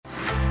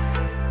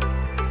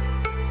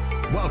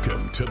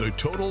Welcome to the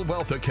Total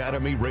Wealth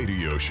Academy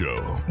radio show,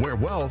 where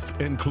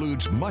wealth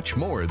includes much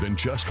more than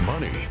just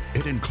money.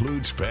 It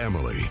includes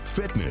family,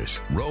 fitness,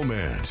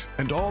 romance,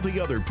 and all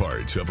the other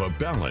parts of a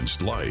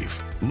balanced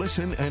life.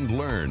 Listen and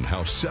learn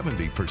how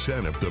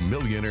 70% of the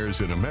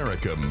millionaires in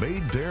America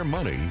made their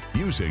money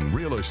using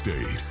real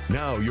estate.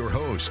 Now your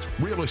host,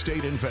 real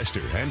estate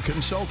investor and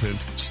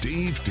consultant,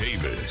 Steve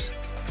Davis.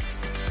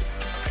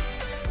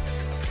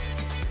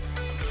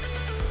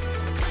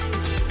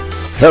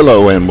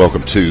 Hello and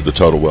welcome to the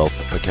Total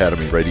Wealth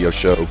Academy radio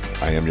show.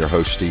 I am your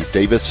host, Steve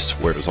Davis,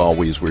 where as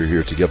always we're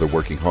here together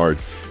working hard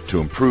to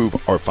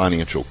improve our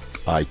financial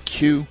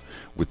IQ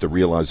with the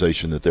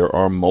realization that there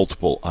are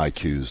multiple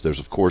IQs. There's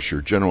of course your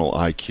general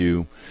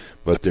IQ,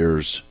 but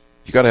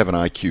you got to have an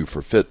IQ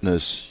for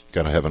fitness, you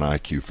got to have an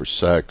IQ for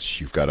sex,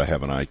 you've got to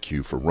have an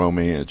IQ for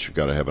romance, you've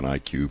got to have an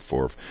IQ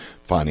for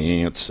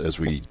finance, as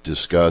we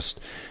discussed.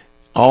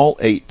 All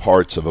 8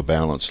 parts of a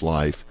balanced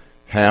life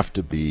have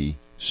to be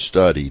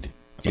studied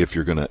if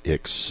you're going to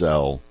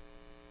excel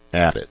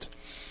at it.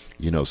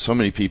 You know, so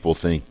many people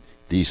think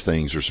these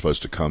things are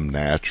supposed to come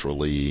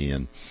naturally,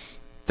 and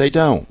they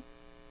don't.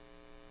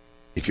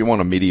 If you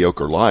want a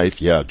mediocre life,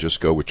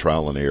 just go with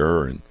trial and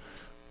error and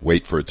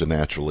wait for it to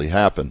naturally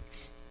happen.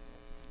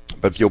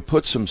 But if you'll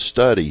put some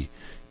study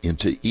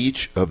into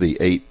each of the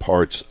 8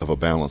 parts of a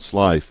balanced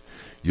life,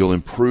 you'll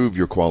improve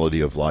your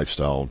quality of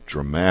lifestyle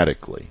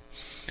dramatically.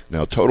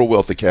 Now, Total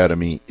Wealth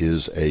Academy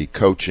is a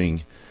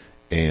coaching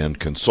and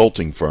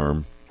consulting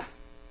firm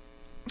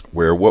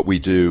where what we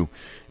do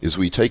is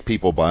we take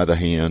people by the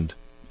hand,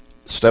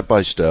 step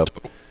by step,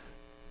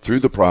 through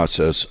the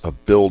process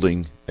of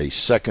building a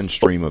second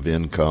stream of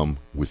income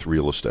with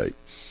real estate.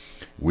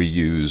 We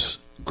use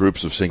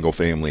groups of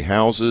single-family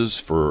houses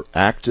for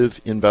active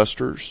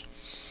investors,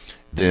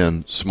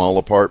 then small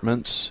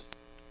apartments,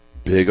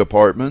 big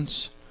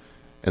apartments,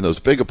 and those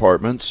big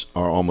apartments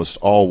are almost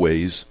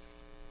always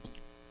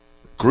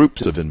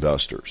groups of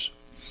investors.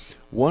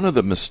 One of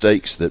the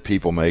mistakes that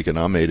people make, and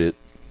I made it,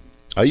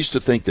 I used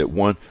to think that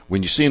when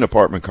you see an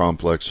apartment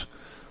complex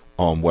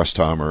on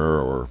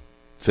Westheimer or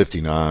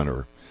 59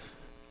 or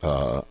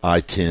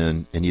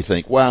I-10, and you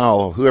think,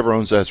 wow, whoever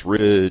owns that's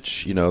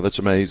rich, that's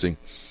amazing.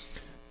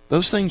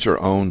 Those things are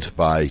owned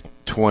by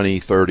 20,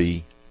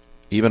 30,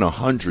 even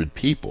 100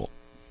 people.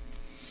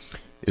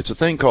 It's a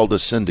thing called a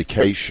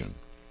syndication.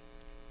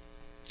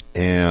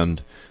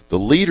 And the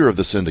leader of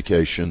the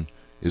syndication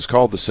is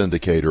called the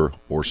syndicator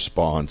or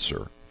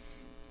sponsor.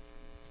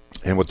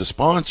 And what the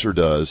sponsor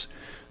does,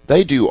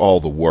 they do all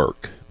the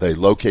work. They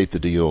locate the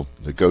deal,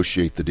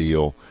 negotiate the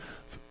deal,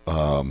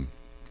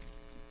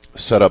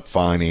 set up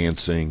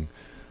financing,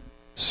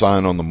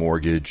 sign on the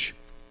mortgage,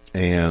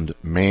 and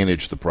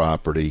manage the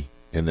property,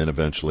 and then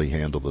eventually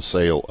handle the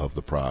sale of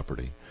the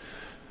property.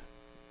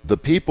 The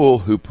people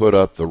who put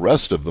up the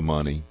rest of the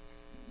money,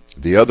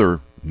 the other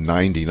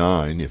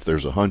 99, if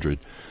there's 100,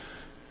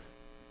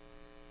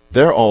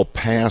 they're all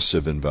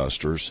passive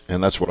investors,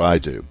 and that's what I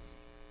do.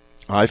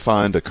 I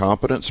find a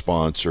competent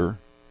sponsor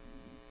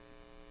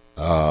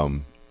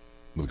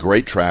with a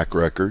great track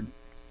record,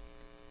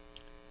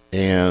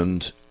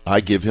 and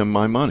I give him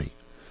my money,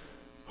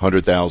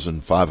 $100,000,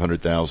 $500,000,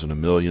 $1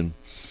 million,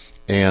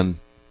 and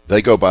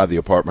they go buy the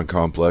apartment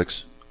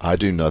complex. I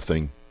do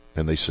nothing,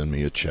 and they send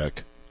me a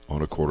check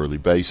on a quarterly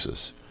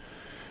basis.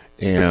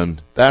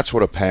 And that's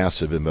what a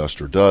passive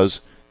investor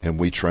does, and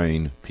we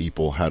train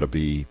people how to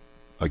be,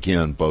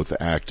 again, both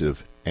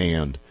active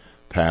and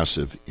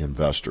passive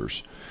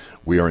investors.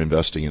 We are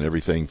investing in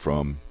everything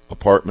from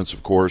apartments,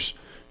 of course,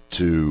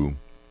 to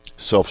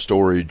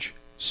self-storage,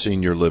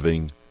 senior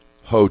living,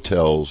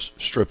 hotels,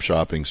 strip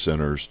shopping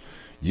centers,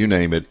 you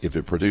name it. If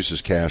it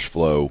produces cash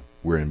flow,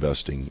 we're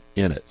investing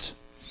in it.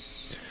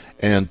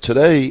 And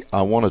today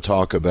I want to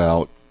talk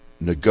about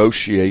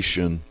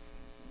negotiation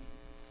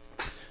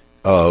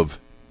of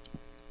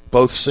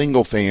both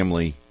single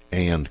family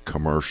and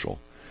commercial,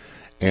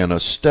 and a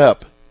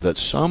step that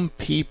some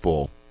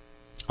people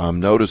I'm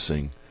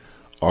noticing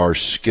are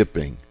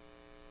skipping,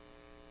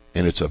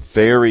 and it's a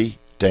very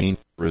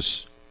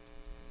dangerous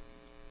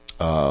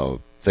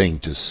thing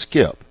to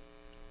skip.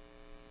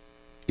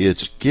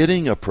 It's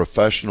getting a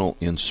professional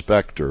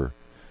inspector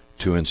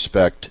to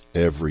inspect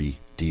every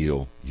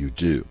deal you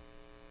do.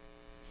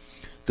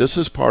 This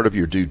is part of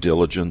your due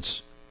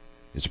diligence.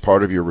 It's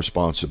part of your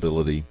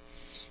responsibility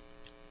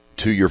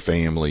to your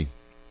family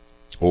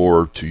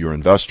or to your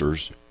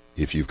investors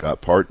if you've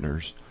got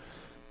partners.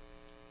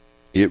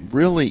 It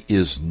really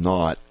is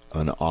not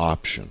an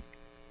option.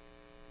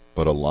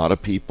 But a lot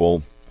of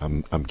people,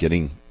 I'm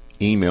getting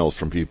emails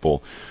from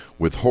people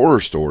with horror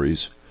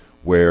stories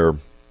where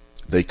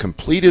they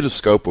completed a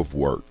scope of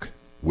work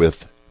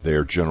with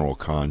their general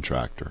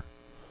contractor.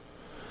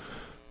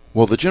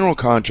 Well, the general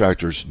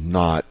contractor's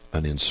not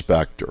an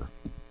inspector.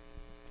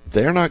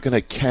 They're not going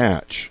to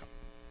catch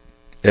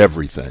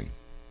everything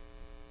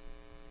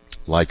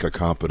like a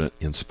competent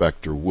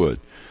inspector would.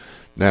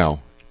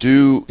 Now,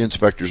 do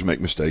inspectors make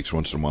mistakes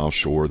once in a while?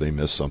 Sure, they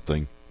miss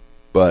something.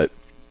 But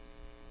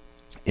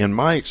in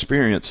my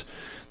experience,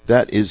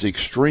 that is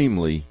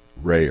extremely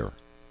rare.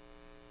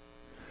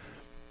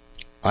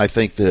 I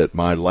think that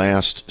my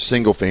last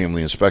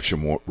single-family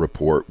inspection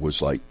report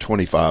was like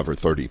 25 or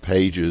 30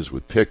 pages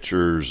with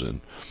pictures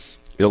and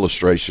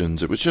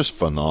illustrations. It was just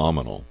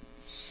phenomenal.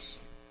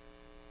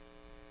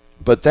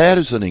 But that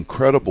is an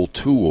incredible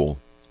tool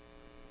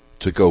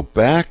to go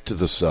back to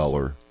the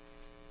seller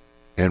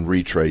and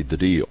retrade the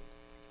deal.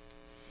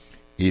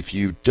 If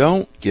you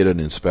don't get an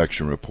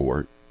inspection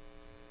report,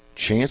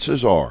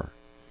 chances are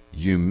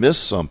you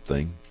missed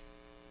something,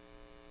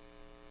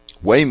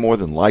 way more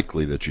than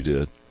likely that you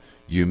did.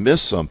 You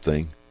missed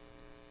something,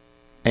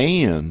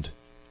 and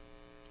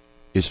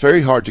it's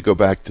very hard to go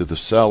back to the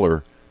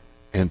seller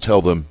and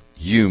tell them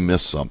you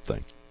missed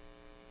something.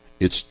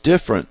 It's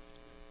different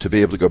to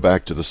be able to go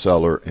back to the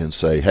seller and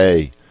say,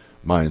 hey,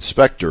 my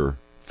inspector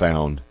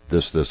found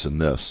this, this,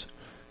 and this,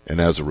 and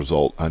as a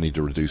result, I need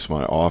to reduce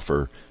my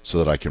offer so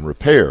that I can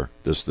repair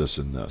this, this,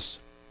 and this.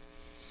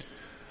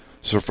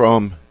 So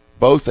from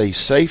both a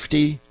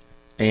safety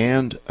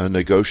and a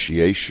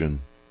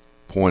negotiation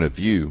point of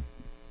view,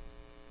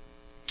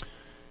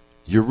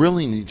 you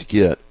really need to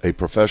get a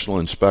professional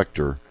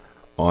inspector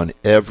on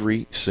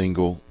every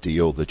single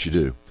deal that you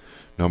do,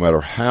 no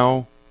matter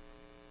how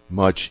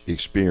much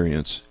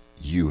experience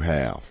you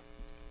have.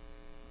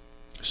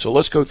 So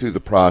let's go through the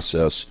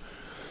process,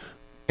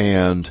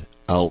 and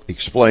I'll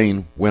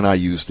explain when I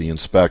use the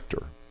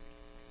inspector.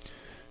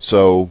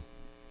 So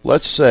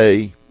let's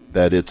say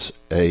that it's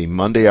a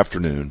Monday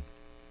afternoon,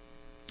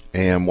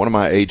 and one of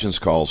my agents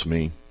calls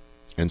me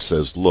and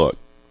says, look,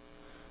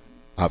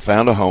 I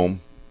found a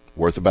home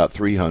worth about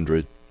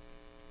 $300,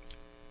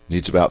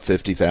 needs about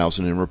 $50,000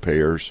 in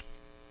repairs.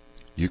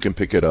 You can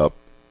pick it up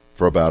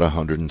for about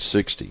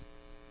 $160.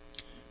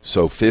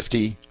 So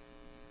 $50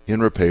 in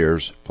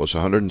repairs plus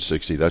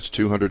 $160, that's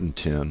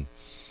 $210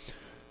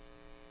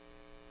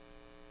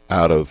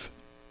 out of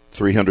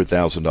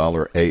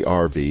 $300,000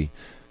 ARV.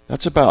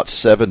 That's about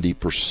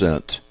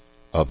 70%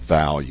 of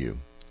value.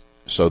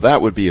 So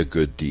that would be a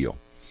good deal.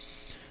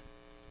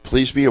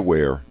 Please be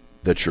aware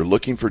that you're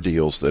looking for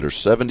deals that are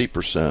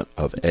 70%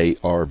 of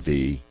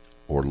ARV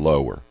or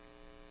lower.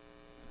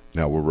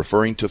 Now, we're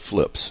referring to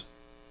flips,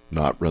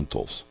 not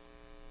rentals.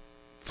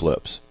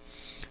 Flips.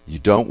 You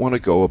don't want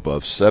to go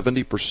above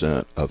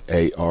 70% of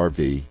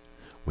ARV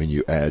when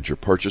you add your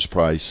purchase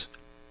price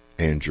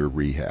and your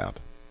rehab.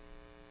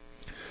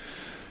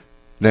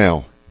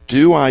 Now,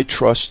 do I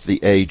trust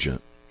the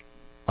agent?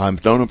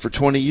 I've known him for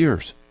 20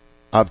 years.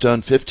 I've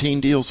done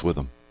 15 deals with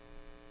him.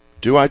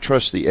 Do I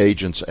trust the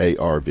agent's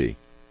ARV?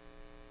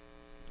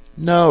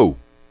 No.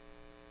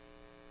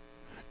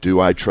 Do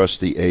I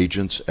trust the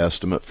agent's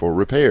estimate for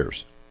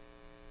repairs?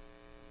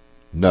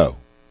 No.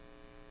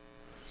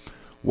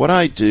 What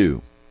I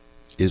do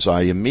is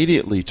I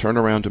immediately turn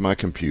around to my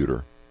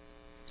computer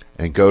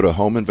and go to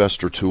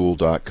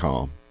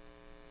homeinvestortool.com.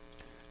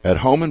 At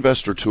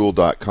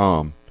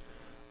homeinvestortool.com,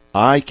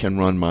 I can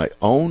run my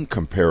own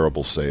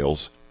comparable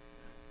sales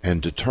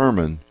and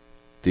determine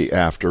the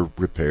after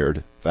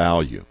repaired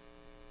value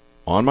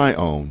on my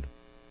own,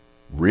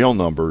 real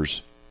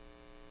numbers,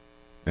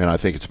 and I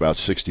think it's about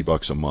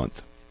 $60 a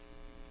month.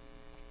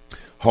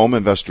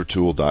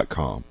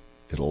 homeinvestortool.com.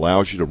 It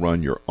allows you to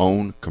run your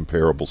own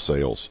comparable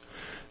sales.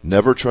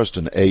 Never trust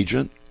an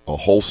agent, a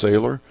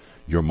wholesaler,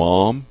 your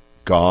mom,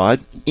 God,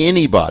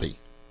 anybody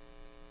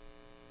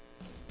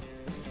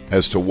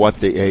as to what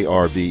the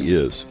ARV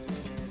is.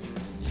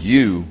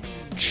 You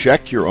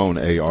check your own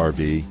ARV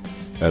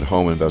at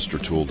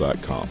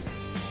homeinvestortool.com.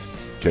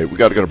 Okay, we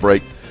got to go to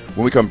break.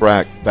 When we come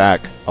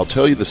back, I'll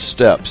tell you the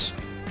steps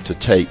to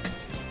take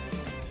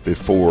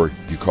before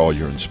you call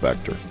your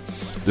inspector.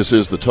 This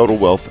is the Total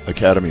Wealth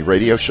Academy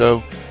radio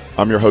show.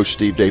 I'm your host,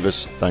 Steve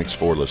Davis. Thanks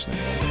for listening.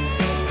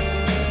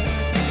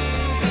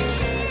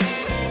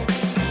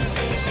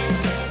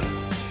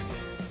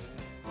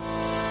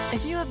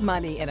 If you have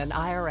money in an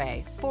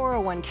IRA,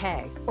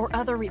 401k, or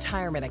other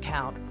retirement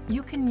account,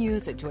 you can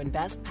use it to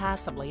invest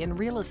passively in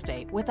real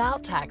estate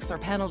without tax or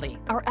penalty.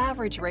 Our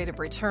average rate of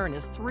return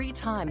is 3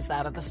 times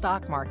that of the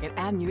stock market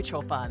and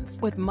mutual funds,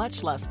 with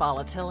much less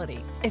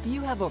volatility. If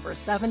you have over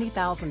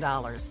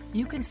 $70,000,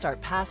 you can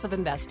start passive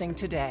investing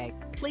today.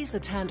 Please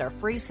attend our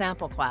free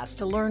sample class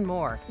to learn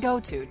more. Go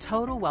to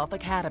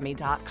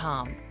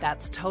TotalWealthAcademy.com.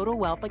 That's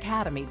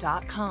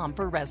TotalWealthAcademy.com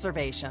for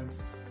reservations.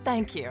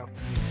 Thank you.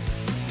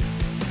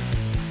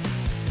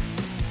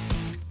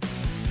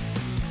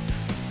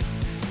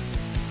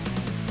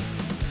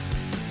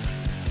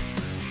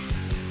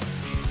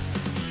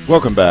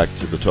 Welcome back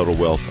to the Total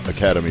Wealth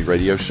Academy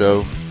radio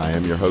show. I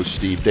am your host,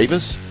 Steve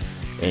Davis,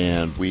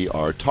 and we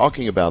are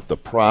talking about the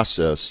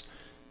process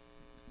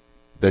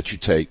that you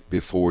take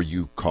before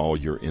you call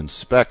your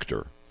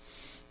inspector.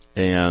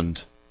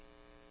 And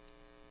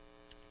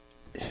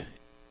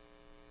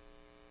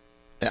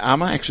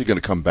I'm actually going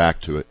to come back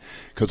to it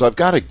because I've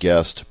got a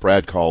guest,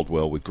 Brad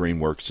Caldwell with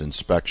Greenworks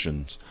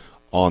Inspections,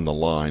 on the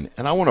line,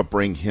 and I want to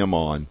bring him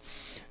on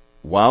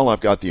while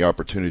I've got the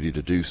opportunity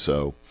to do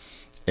so.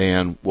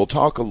 And we'll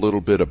talk a little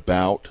bit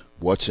about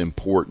what's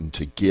important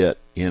to get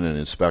in an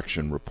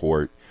inspection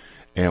report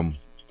and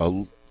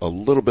a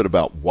little bit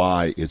about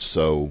why it's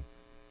so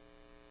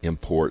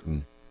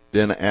important.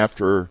 Then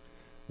after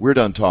we're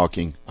done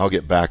talking, I'll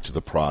get back to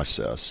the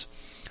process.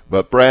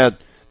 But Brad,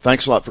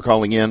 thanks a lot for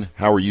calling in.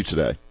 How are you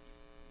today?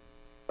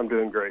 I'm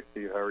doing great,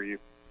 Steve. How are you?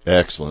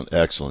 Excellent,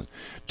 excellent.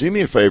 Do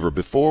me a favor,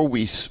 before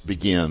we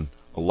begin,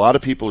 a lot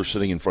of people are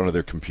sitting in front of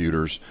their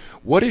computers.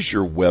 What is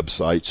your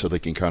website so they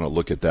can kind of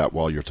look at that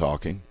while you're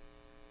talking?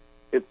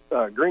 It's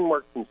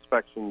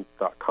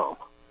greenworksinspections.com.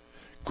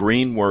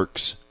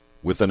 Greenworks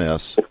with an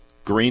S.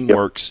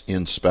 Greenworks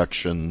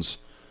Inspections,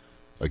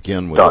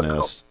 again with an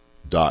S,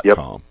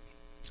 .com.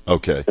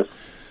 Okay. Yes.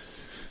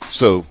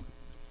 So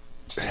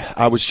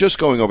I was just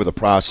going over the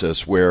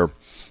process where,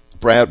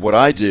 Brad, what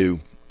I do,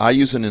 I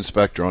use an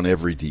inspector on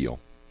every deal.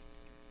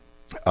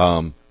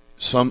 I've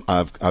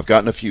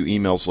gotten a few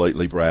emails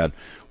lately, Brad,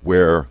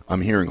 where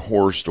I'm hearing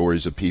horror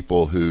stories of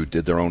people who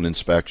did their own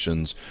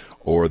inspections,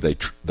 or they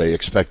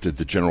expected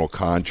the general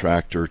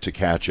contractor to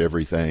catch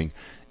everything,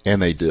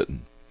 and they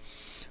didn't.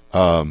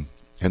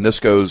 And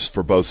this goes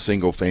for both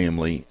single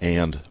family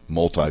and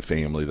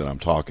multifamily that I'm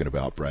talking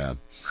about, Brad.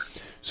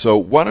 So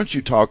why don't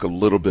you talk a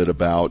little bit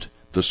about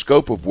the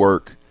scope of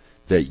work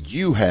that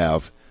you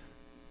have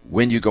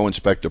when you go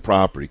inspect a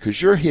property,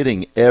 because you're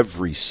hitting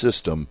every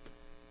system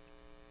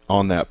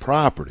on that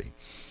property.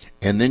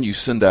 And then you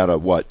send out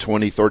a,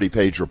 20,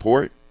 30-page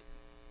report?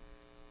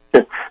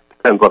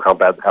 Depends on how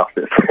bad the house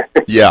is.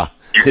 Yeah.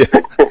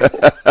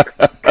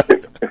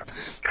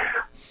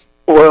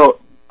 Well,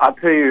 I'll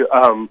tell you,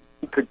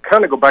 to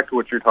kind of go back to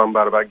what you're talking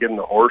about getting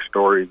the horror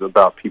stories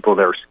about people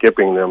that are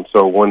skipping them.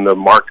 So when the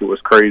market was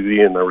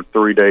crazy and there were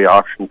 3-day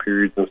auction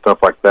periods and stuff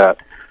like that,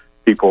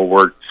 people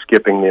were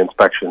skipping the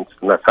inspections,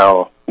 and that's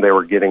how they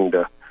were getting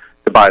to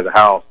buy the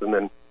house. And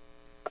then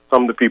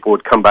some of the people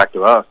would come back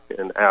to us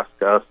and ask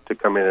us to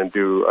come in and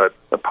do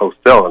a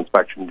post-sale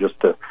inspection just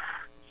to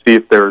see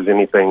if there was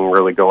anything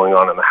really going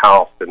on in the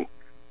house. And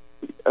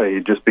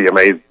you'd just be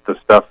amazed at the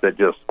stuff that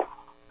just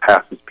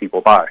passes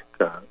people by.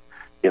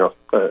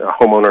 A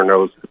homeowner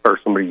knows, or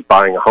somebody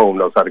buying a home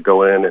knows how to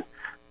go in and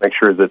make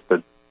sure that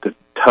the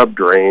tub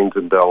drains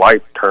and the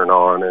lights turn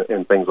on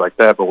and things like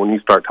that. But when you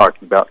start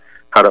talking about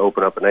how to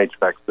open up an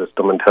HVAC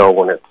system and tell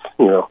when it's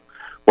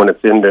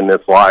ending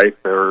its life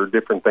or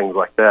different things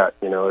like that,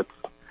 it's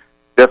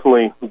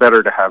definitely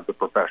better to have the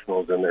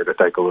professionals in there to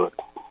take a look.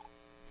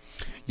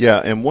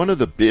 Yeah, and one of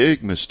the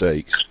big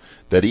mistakes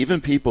that even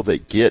people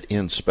that get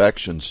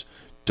inspections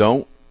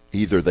don't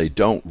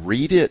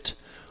read it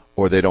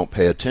or they don't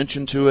pay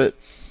attention to it.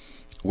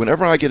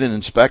 Whenever I get an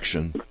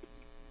inspection,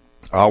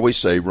 I always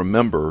say,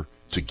 remember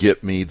to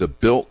get me the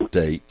built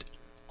date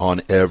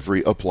on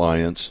every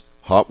appliance,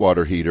 hot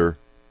water heater,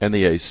 and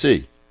the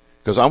AC,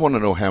 because I want to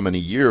know how many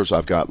years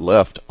I've got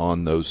left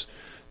on those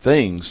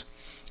things.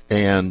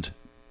 And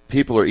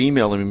people are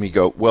emailing me,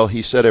 well,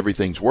 he said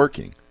everything's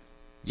working.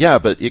 Yeah,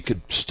 but it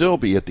could still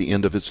be at the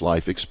end of its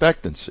life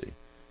expectancy.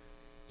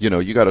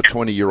 You got a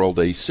 20-year-old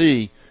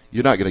AC,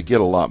 you're not going to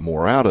get a lot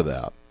more out of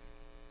that.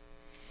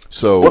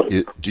 So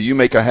do you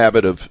make a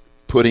habit of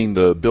putting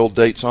the build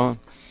dates on?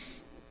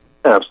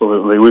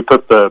 Absolutely. We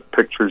put the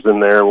pictures in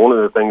there. One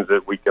of the things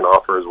that we can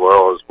offer as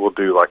well is we'll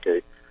do like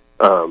a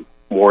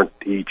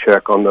warranty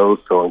check on those,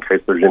 so in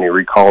case there's any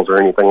recalls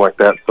or anything like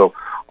that. So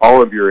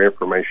all of your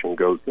information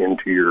goes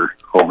into your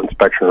home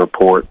inspection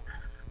report,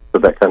 so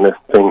that kind of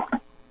thing.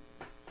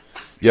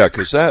 Yeah,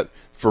 because that,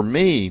 for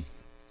me,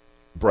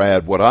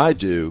 Brad, what I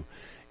do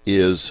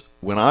is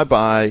when I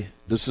buy,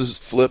 this is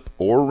flip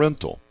or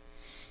rental,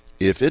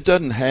 if it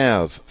doesn't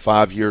have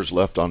 5 years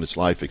left on its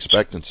life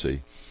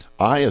expectancy,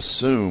 I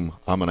assume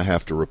I'm going to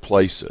have to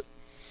replace it.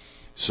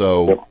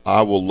 So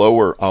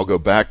I'll go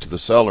back to the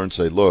seller and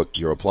say, look,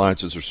 your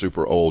appliances are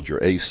super old,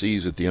 your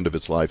AC's at the end of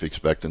its life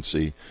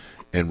expectancy,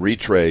 and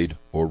retrade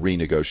or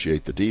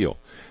renegotiate the deal.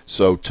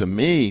 So to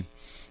me,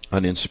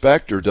 an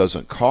inspector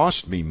doesn't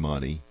cost me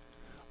money.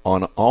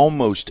 On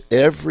almost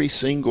every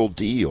single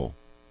deal,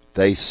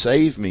 they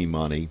save me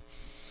money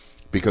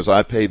because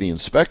I pay the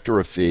inspector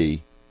a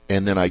fee,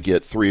 and then I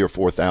get $3,000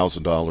 or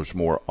 $4,000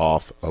 more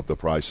off of the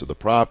price of the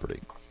property.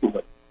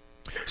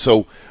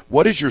 So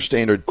what is your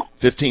standard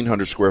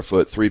 1,500 square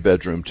foot,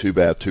 3-bedroom,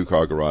 2-bath,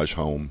 2-car garage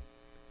home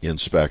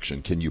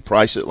inspection? Can you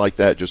price it like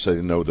that just so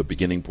they know the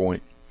beginning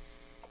point?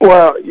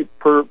 Well,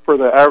 for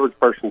the average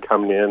person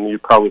coming in,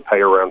 you'd probably pay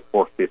around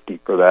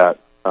 $450 for that.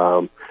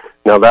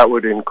 Now, that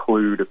would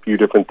include a few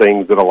different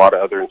things that a lot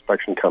of other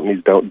inspection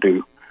companies don't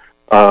do.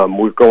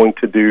 We're going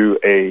to do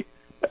a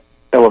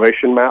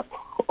elevation map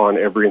on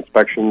every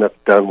inspection that's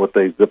done with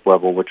a zip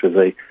level, which is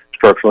a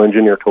structural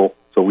engineer tool.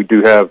 So we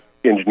do have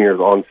engineers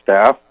on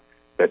staff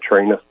that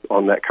train us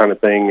on that kind of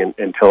thing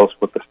and tell us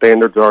what the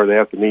standards are they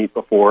have to meet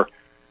before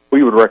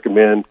we would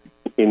recommend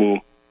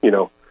any,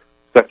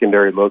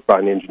 secondary look by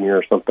an engineer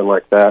or something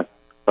like that.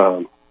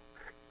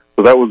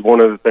 So that was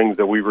one of the things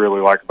that we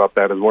really like about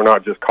that, is we're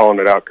not just calling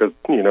it out because,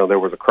 there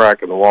was a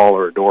crack in the wall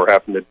or a door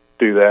happened to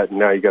do that, and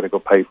now you got to go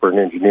pay for an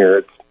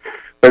engineer.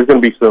 There's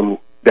going to be some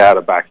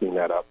data backing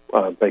that up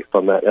based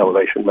on that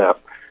elevation map.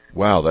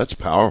 Wow, that's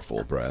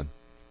powerful, Brad.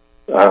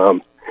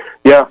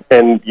 Yeah,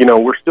 and,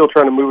 we're still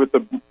trying to move at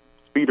the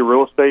speed of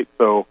real estate,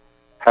 so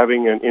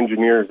having an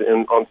engineer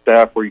on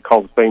staff where you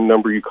call the same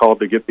number you called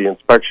to get the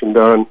inspection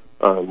done,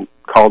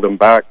 call them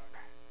back,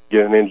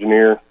 get an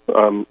engineer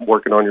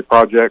working on your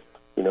project,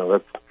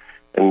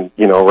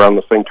 around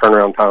the same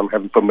turnaround time,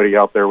 having somebody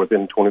out there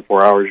within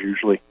 24 hours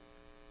usually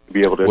to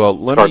be able to. Well,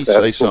 let me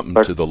say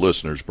something to the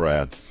listeners,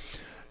 Brad.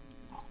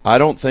 I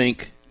don't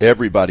think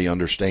everybody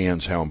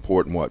understands how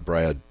important what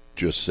Brad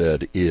just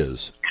said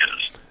is.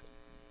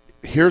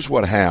 Here's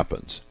what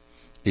happens.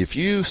 If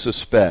you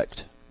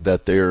suspect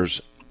that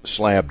there's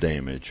slab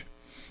damage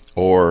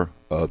or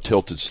a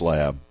tilted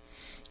slab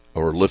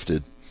or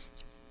lifted,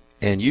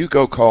 and you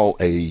go call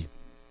a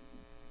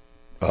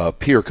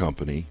pier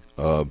company,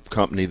 a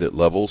company that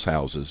levels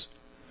houses,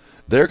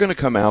 they're going to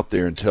come out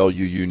there and tell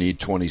you you need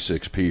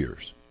 26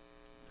 piers.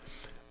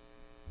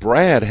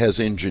 Brad has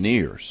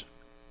engineers.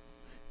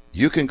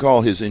 You can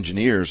call his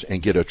engineers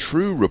and get a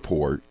true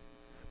report,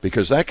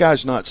 because that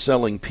guy's not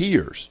selling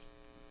piers.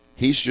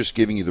 He's just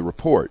giving you the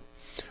report.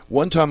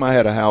 One time I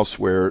had a house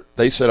where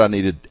they said I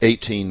needed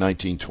 18,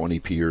 19, 20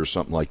 piers,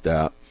 something like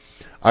that.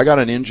 I got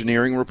an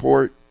engineering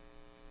report.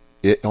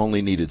 It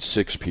only needed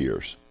 6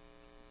 piers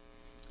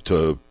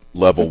to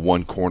level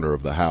one corner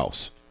of the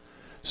house.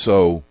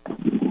 So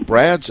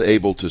Brad's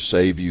able to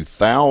save you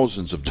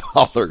thousands of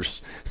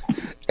dollars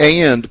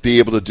and be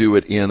able to do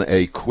it in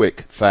a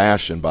quick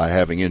fashion by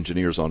having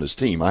engineers on his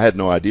team. I had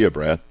no idea,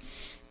 Brad.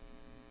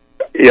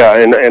 Yeah,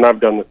 and I've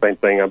done the same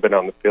thing. I've been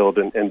on the field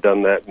and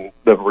done that. And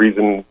the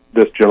reason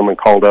this gentleman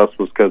called us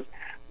was because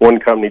one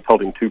company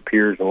told him 2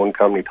 piers and one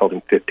company told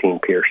him 15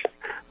 piers.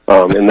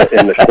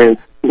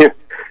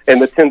 And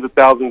the tens of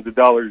thousands of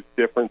dollars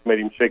difference made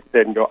him shake his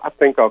head and go, I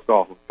think I'll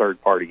call a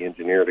third-party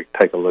engineer to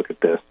take a look at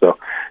this. So,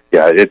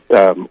 yeah, it's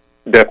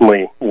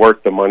definitely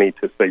worth the money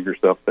to save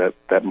yourself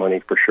that money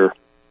for sure.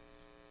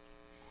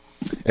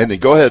 And then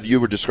go ahead. You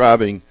were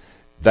describing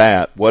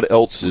that. What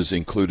else is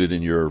included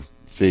in your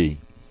fee?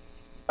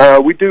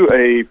 We do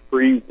a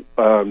free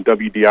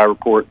WDI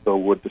report, so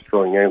wood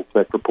destroying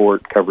insect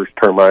report, covers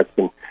termites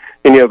and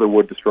any other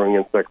wood destroying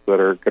insects that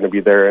are going to be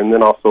there. And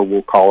then also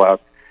we'll call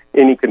out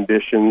any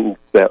conditions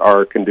that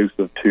are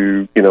conducive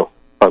to,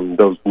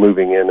 those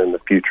moving in the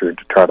future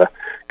to try to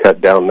cut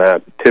down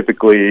that.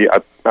 Typically,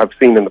 I've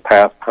seen in the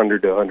past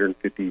 $100 to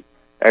 $150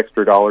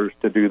 extra dollars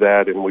to do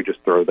that, and we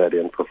just throw that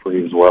in for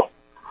free as well.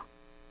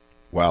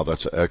 Wow,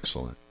 that's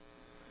excellent.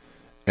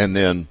 And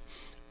then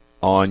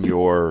on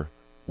your,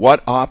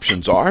 what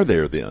options are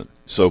there then?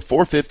 So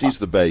 450 is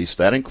the base.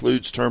 That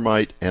includes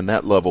termite and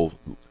that level,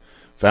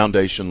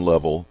 foundation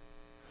level.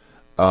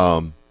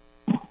 What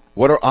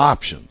are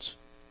options?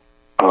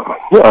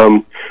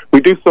 We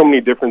do so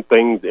many different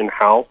things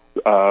in-house.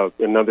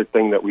 Another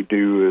thing that we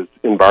do is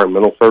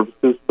environmental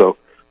services, so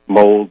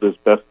mold,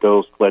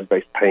 asbestos,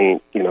 lead-based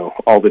paint,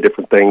 all the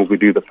different things. We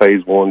do the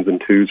phase 1s and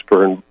 2s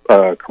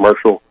for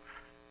commercial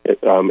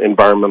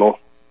environmental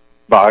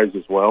buys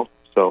as well.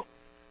 So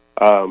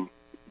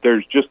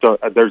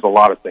there's a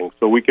lot of things.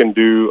 So we can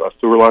do a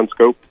sewer line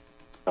scope,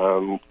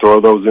 throw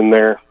those in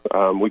there.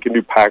 We can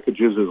do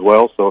packages as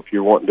well. So if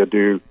you're wanting to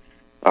do,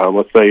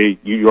 let's say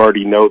you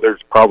already know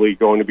there's probably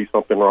going to be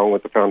something wrong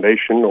with the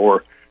foundation,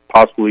 or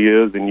possibly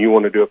is, and you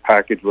want to do a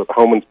package with a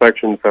home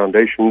inspection,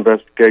 foundation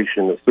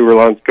investigation, a sewer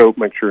line scope,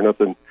 make sure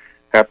nothing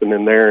happened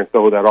in there, and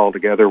throw that all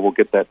together, we'll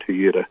get that to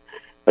you at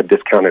a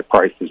discounted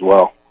price as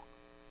well.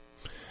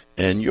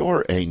 And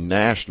you're a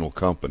national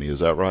company, is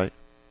that right?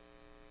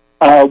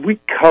 We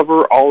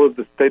cover all of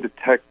the state of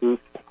Texas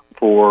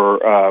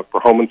for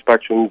home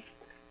inspections,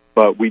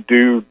 but we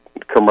do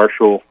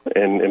commercial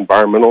and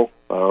environmental,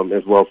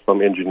 as well as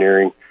some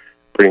engineering,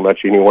 pretty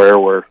much anywhere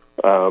where,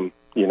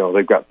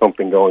 they've got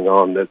something going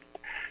on that's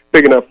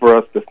big enough for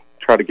us to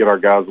try to get our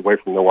guys away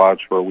from the lodge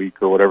for a week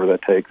or whatever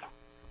that takes.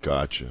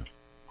 Gotcha.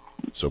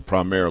 So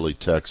primarily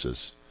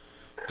Texas,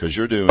 because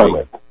you're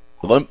doing,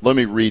 let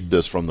me read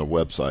this from the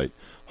website: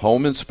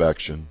 home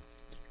inspection,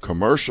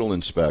 commercial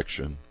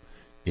inspection,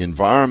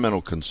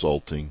 environmental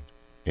consulting,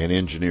 and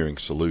engineering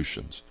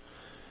solutions.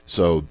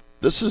 So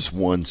this is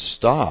one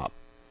stop,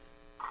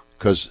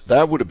 because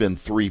that would have been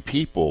 3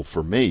 people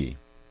for me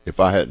if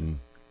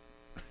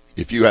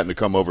you hadn't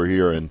come over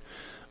here and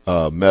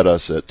met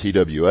us at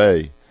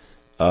TWA.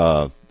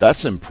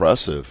 That's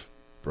impressive,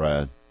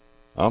 Brad.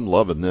 I'm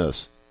loving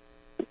this.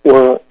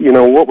 Well,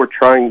 what we're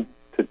trying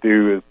to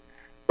do is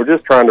we're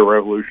just trying to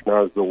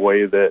revolutionize the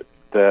way that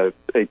a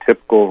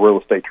typical real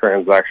estate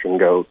transaction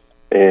goes.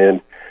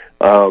 And,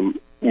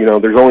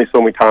 there's only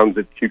so many times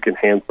that you can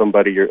hand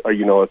somebody, a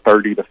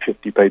 30 to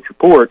 50-page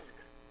report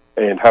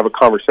and have a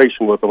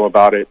conversation with them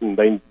about it, and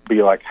they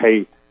be like,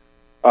 hey,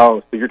 oh,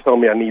 so you're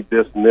telling me I need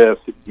this and this.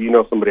 Do you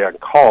know somebody I can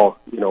call?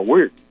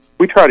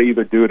 We try to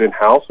either do it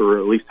in-house or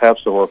at least have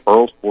some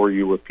referrals for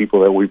you with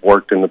people that we've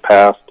worked in the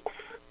past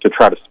to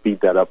try to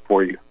speed that up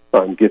for you,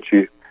 get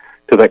you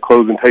to that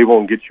closing table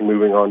and get you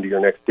moving on to your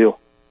next deal.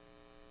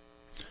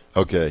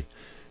 Okay.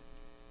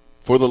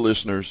 For the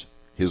listeners,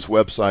 his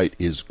website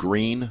is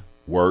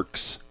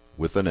Greenworks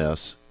with an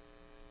S,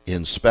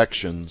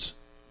 Inspections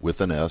with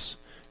an S,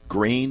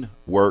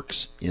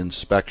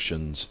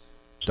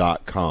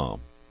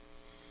 greenworksinspections.com.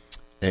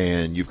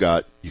 And you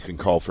can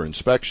call for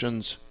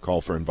inspections,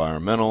 call for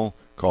environmental,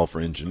 call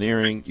for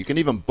engineering. You can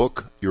even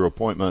book your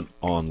appointment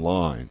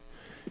online.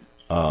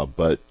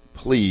 But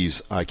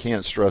please, I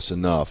can't stress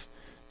enough,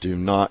 do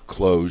not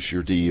close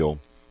your deal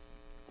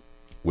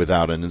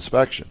without an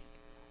inspection.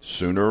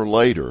 Sooner or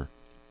later,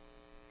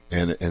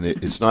 and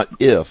it's not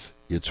if,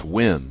 it's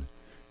when,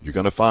 you're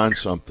going to find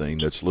something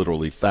that's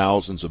literally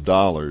thousands of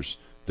dollars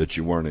that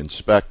you weren't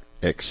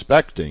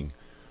expecting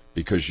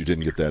because you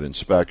didn't get that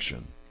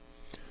inspection.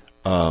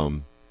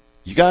 You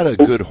got a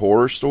good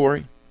horror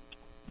story?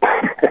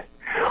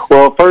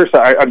 Well, first,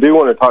 I do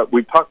want to talk.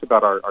 We've talked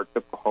about our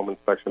typical home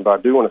inspection, but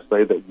I do want to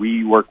say that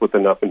we work with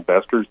enough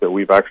investors that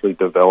we've actually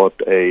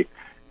developed a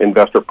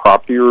investor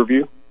property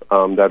review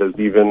that is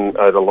even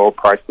at a lower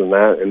price than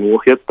that, and we'll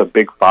hit the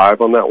big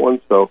five on that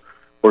one. So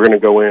we're going to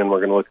go in, we're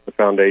going to look at the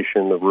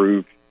foundation, the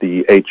roof,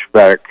 the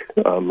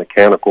HVAC,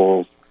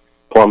 mechanicals,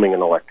 plumbing,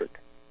 and electric.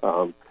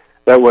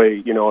 That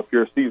way, if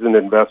you're a seasoned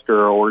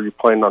investor or you're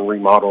planning on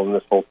remodeling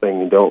this whole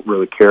thing, you don't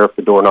really care if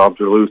the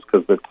doorknobs are loose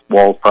because the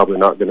wall's probably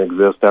not going to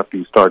exist after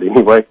you start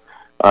anyway.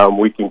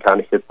 We can kind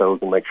of hit those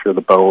and make sure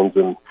the bones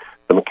and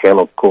the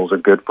mechanicals are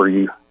good for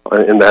you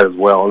in that as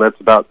well. And that's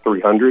about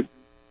 $300.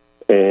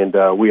 And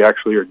we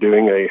actually are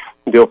doing a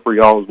deal for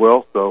y'all as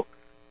well. So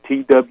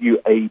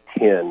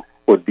TWA10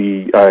 would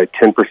be a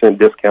 10%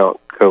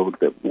 discount code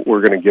that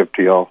we're going to give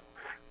to y'all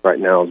right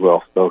now as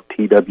well. So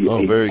TWA10.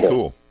 Oh, very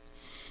cool.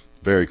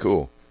 Very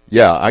cool.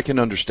 Yeah, I can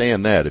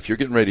understand that. If you're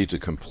getting ready to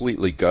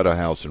completely gut a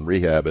house and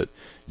rehab it,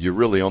 you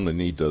really only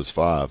need those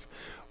five.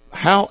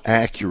 How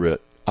accurate,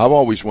 I've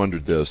always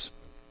wondered this,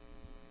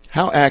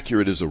 how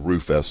accurate is a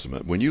roof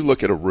estimate? When you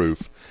look at a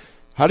roof,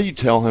 how do you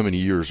tell how many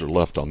years are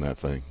left on that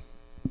thing?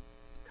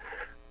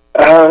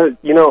 As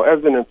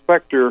an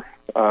inspector,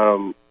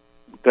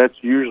 that's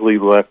usually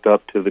left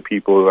up to the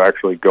people who are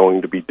actually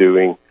going to be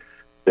doing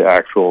the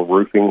actual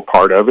roofing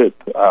part of it.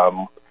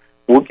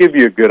 We'll give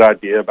you a good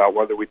idea about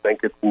whether we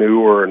think it's new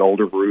or an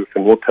older roof,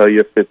 and we'll tell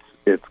you if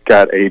it's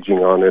got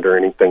aging on it or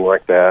anything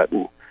like that,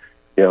 and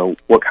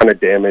what kind of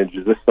damage.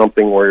 Is this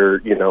something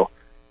where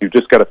you've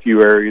just got a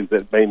few areas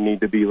that may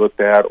need to be looked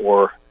at,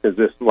 or is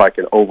this like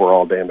an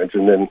overall damage?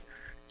 And then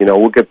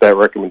we'll get that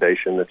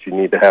recommendation that you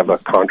need to have a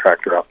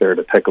contractor out there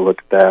to take a look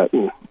at that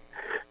and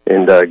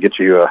get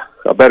you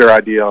a better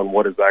idea on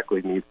what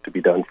exactly needs to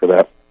be done for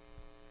that.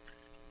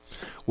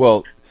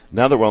 Well,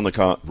 now that we're on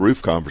the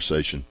roof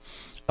conversation,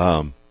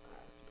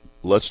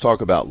 let's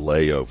talk about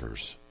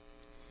layovers,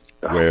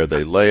 where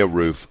they lay a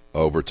roof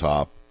over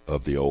top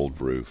of the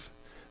old roof.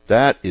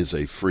 That is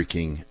a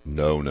freaking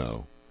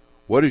no-no.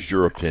 What is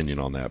your opinion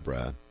on that,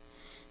 Brad?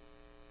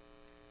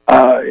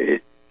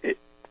 It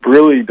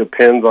really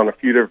depends on a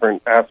few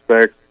different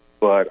aspects,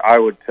 but I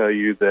would tell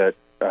you that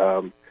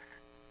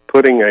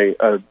putting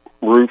a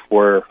roof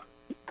where,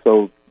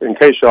 so in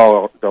case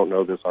y'all don't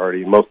know this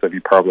already, most of you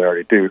probably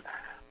already do,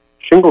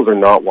 shingles are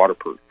not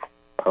waterproof.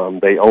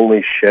 They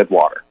only shed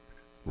water.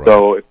 Right.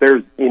 So if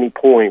there's any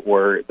point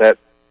where that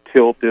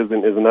tilt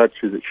isn't as much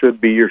as it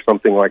should be or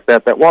something like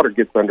that, that water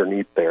gets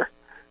underneath there.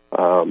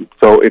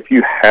 So if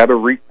you had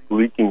a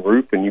leaking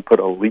roof and you put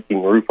a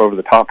leaking roof over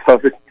the top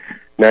of it,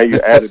 now you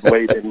added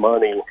weight and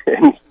money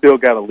and you still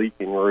got a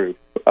leaking roof.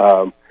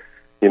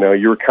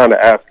 You were kind of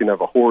asking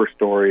of a horror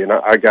story, and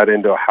I got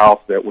into a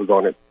house that was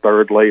on its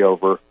third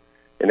layover,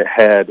 and it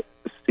had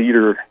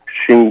cedar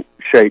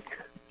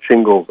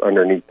shingles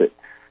underneath it.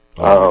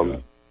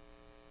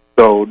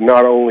 So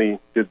not only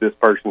did this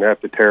person have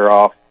to tear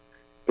off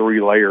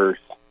 3 layers,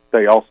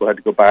 they also had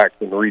to go back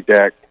and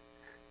redeck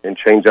and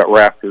change out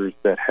rafters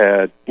that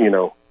had,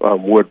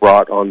 wood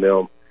rot on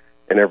them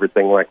and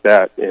everything like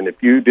that. And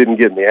if you didn't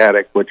get in the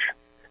attic, which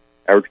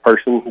average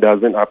person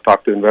doesn't, I've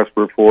talked to an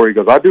investor before, he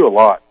goes, I do a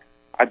lot.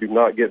 I do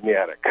not get in the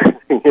attic.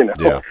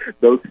 Yeah.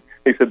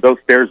 He said, those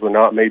stairs were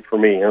not made for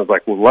me. And I was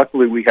like, well,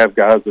 luckily we have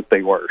guys that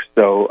they were.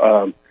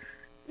 So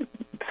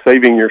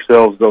saving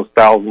yourselves those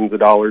thousands of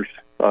dollars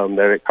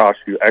that it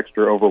costs you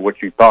extra over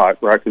what you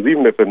thought, right? Because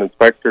even if an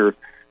inspector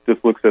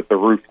just looks at the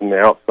roof from the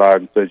outside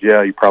and says,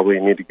 yeah, you probably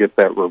need to get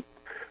that,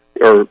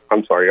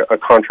 a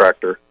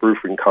contractor,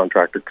 roofing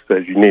contractor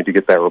says you need to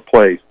get that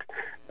replaced,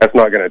 that's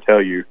not going to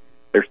tell you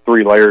there's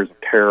 3 layers of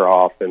tear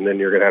off, and then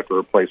you're going to have to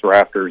replace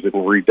rafters and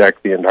redeck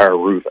the entire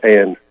roof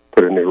and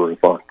put a new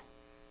roof on.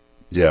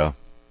 Yeah.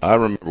 I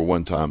remember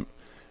one time,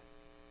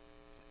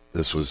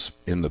 this was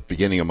in the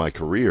beginning of my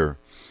career,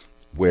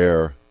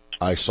 where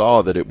I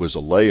saw that it was a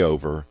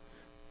layover,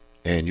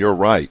 and you're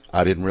right,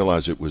 I didn't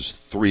realize it was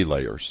 3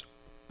 layers.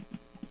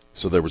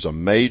 So there was a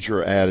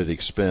major added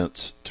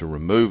expense to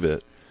remove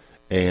it,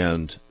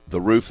 and the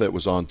roof that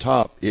was on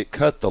top, it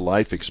cut the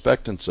life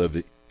expectancy of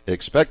it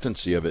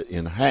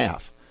in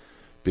half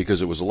because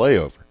it was a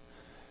layover.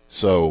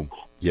 So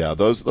yeah,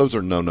 those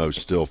are no-nos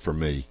still for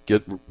me.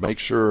 Make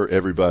sure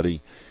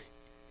everybody,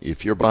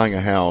 if you're buying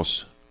a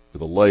house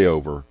with a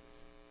layover,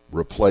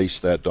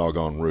 replace that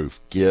doggone roof.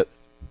 Get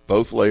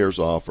both layers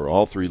off or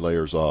all 3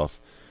 layers off.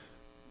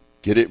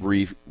 Get it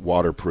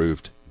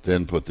waterproofed.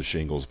 then put the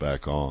shingles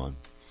back on,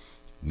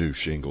 new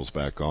shingles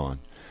back on.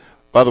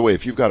 By the way,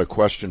 if you've got a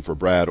question for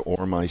Brad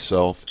or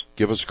myself,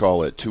 give us a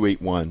call at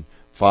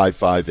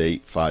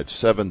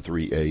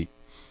 281-558-5738,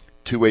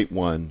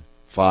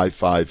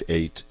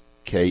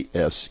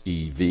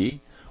 281-558-KSEV,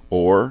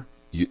 or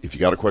if you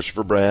got a question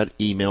for Brad,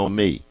 email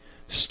me,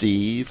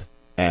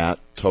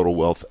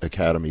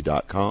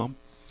 steve@totalwealthacademy.com,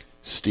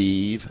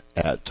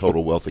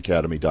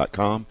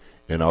 steve@totalwealthacademy.com,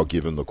 and I'll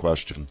give him the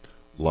question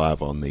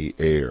live on the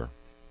air.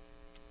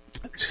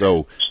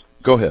 So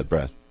go ahead,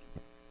 Brad.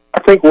 I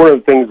think one of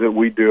the things that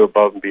we do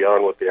above and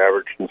beyond what the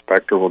average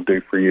inspector will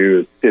do for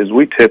you is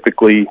we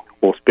typically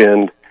will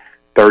spend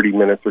 30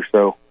 minutes or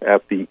so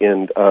at the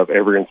end of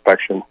every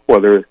inspection,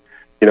 whether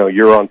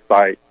you're on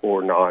site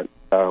or not.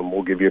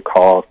 We'll give you a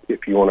call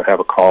if you want to have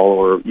a call,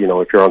 or if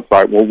you're on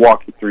site, we'll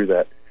walk you through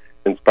that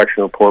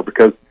inspection report,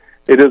 because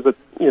it is a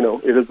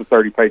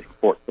 30-page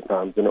report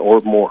sometimes, or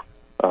more,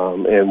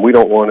 and we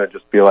don't want to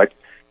just be like,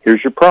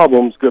 here's your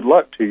problems, good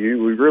luck to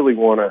you. We really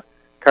want to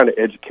kind of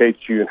educate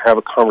you and have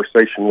a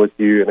conversation with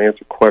you and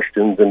answer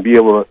questions and be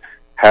able to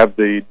have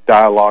the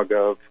dialogue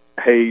of,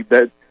 hey,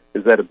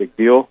 is that a big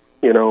deal?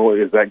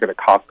 Is that going to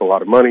cost a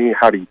lot of money?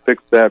 How do you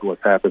fix that? What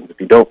happens if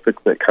you don't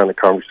fix that kind of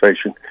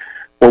conversation?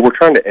 Well, we're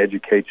trying to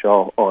educate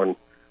y'all on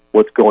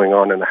what's going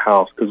on in the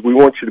house, because we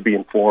want you to be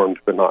informed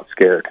but not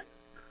scared.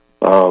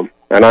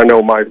 And I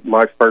know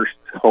my first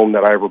home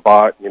that I ever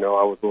bought, I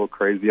was a little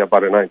crazy. I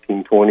bought a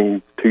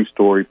 1920s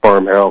two-story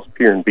farmhouse,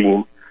 pier and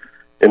beam,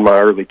 in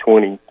my early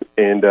 20s.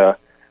 And an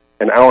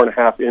hour and a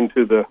half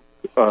into the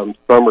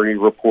summary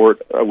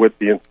report with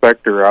the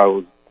inspector, I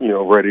was,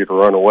 ready to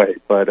run away.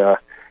 But, I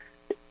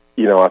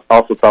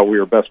also thought we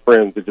were best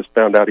friends. I just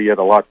found out he had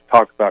a lot to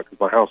talk about because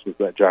my house was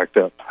that jacked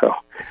up. So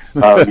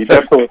you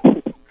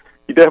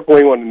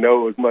definitely want to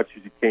know as much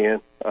as you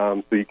can,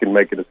 so you can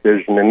make a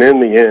decision. And in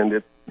the end,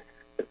 it's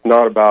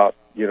not about,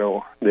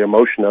 the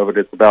emotion of it.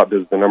 It's about,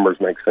 does the numbers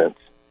make sense?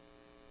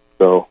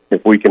 So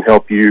if we can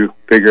help you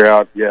figure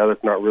out,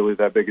 that's not really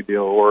that big a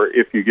deal, or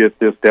if you get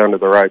this down to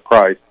the right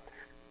price,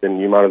 then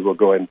you might as well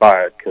go ahead and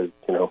buy it, because,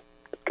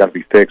 it's got to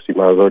be fixed. You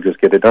might as well just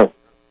get it done.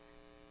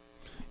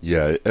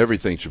 Yeah,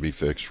 everything should be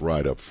fixed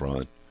right up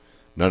front.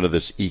 None of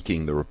this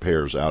eking the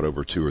repairs out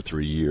over 2 or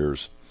 3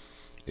 years.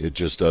 It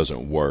just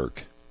doesn't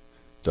work.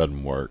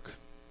 Doesn't work.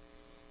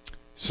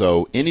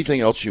 So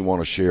anything else you want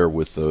to share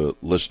with the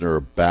listener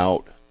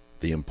about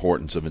the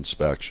importance of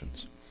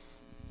inspections?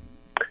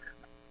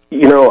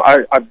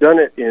 I've done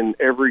it in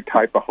every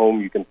type of home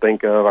you can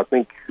think of. I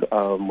think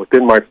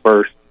within my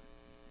first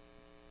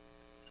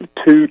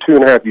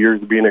 2.5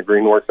 years of being at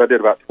Greenworks, I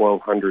did about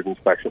 1,200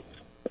 inspections.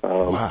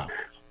 Wow.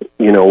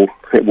 We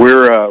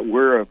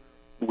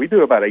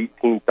do about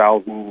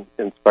 18,000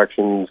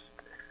 inspections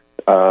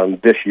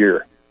this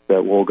year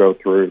that we'll go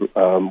through.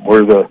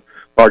 We're the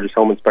largest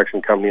home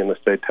inspection company in the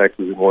state of Texas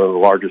and one of the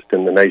largest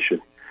in the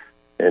nation.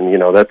 And,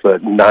 that's a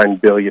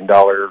 $9 billion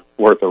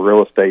worth of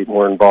real estate, and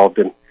we're involved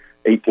in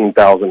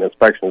 18,000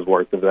 inspections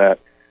worth of that.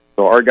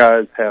 So our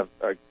guys have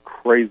a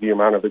crazy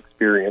amount of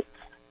experience.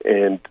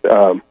 And,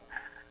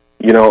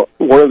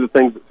 one of the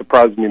things that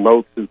surprises me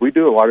most is we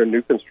do a lot of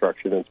new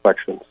construction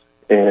inspections.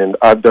 And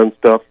I've done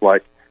stuff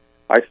like,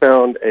 I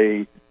found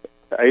a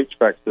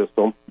HVAC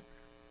system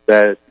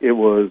that it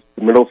was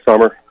the middle of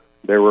summer.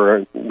 Their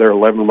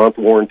 11-month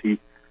warranty.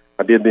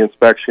 I did the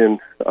inspection,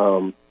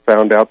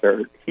 found out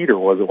their heater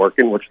wasn't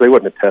working, which they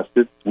wouldn't have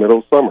tested. It's the middle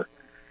of summer.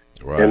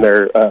 Right. And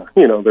their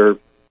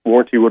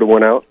warranty would have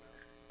went out,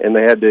 and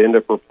they had to end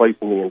up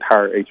replacing the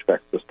entire HVAC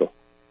system.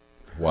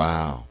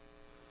 Wow.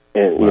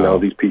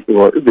 And these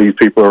people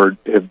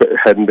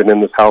hadn't been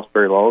in this house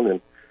very long,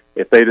 and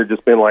if they'd have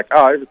just been like,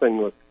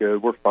 everything looks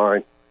good, we're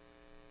fine,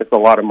 it's a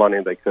lot of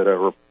money they could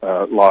have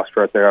lost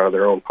right there out of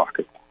their own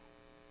pocket.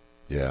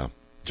 Yeah.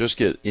 Just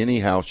get any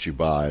house you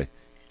buy,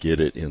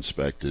 get it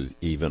inspected,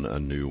 even a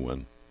new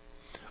one.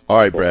 All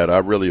right, Brad, I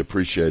really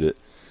appreciate it.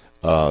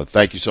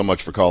 Thank you so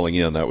much for calling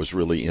in. That was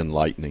really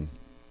enlightening.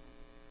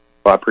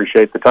 Well, I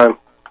appreciate the time.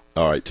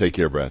 All right, take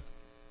care, Brad.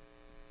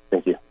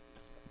 Thank you.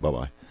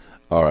 Bye-bye.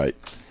 All right.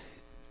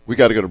 We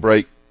got to go to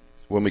break.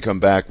 When we come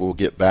back, we'll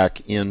get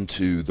back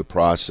into the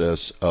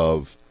process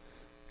of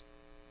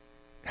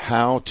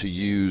how to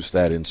use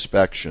that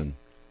inspection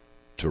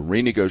to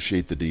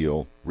renegotiate the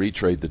deal,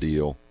 retrade the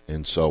deal,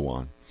 and so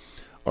on.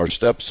 Our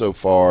steps so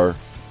far: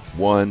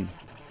 1,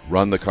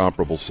 run the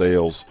comparable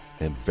sales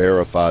and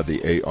verify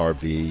the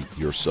ARV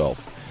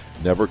yourself.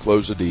 Never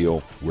close a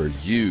deal where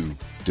you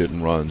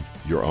didn't run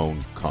your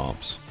own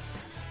comps.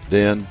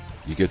 Then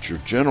you get your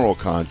general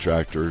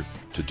contractor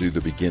to do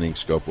the beginning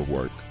scope of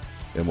work.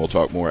 And we'll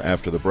talk more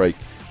after the break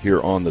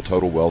here on the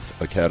Total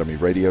Wealth Academy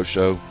radio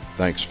show.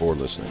 Thanks for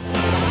listening.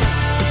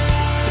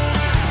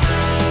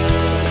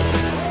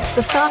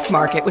 The stock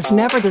market was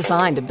never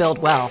designed to build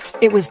wealth.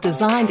 It was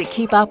designed to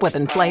keep up with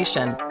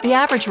inflation. The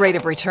average rate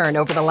of return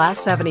over the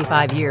last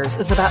 75 years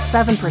is about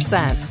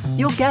 7%.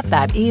 You'll get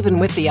that even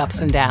with the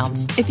ups and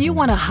downs. If you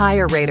want a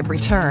higher rate of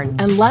return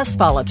and less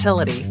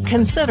volatility,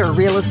 consider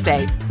real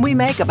estate. We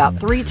make about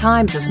 3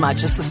 times as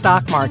much as the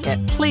stock market.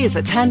 Please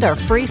attend our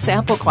free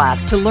sample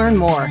class to learn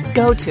more.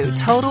 Go to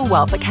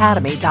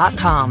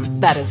TotalWealthAcademy.com.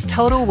 That is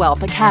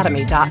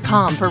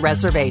TotalWealthAcademy.com for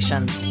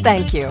reservations.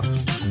 Thank you.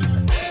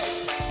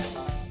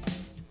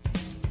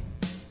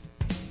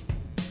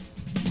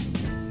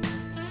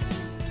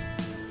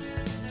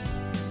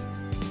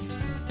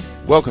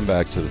 Welcome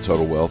back to the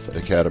Total Wealth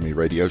Academy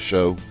radio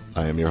show.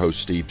 I am your host,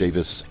 Steve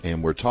Davis,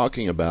 and we're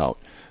talking about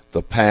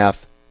the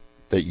path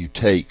that you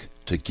take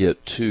to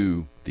get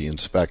to the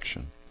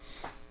inspection.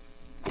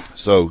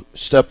 So,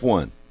 step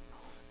 1,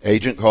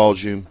 agent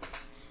calls you,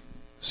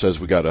 says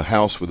we got a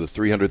house with a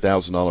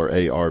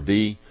 $300,000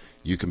 ARV.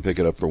 You can pick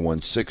it up for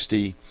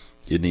 $160,000.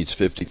 It needs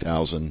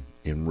 $50,000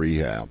 in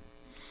rehab.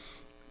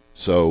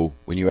 So,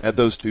 when you add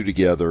those two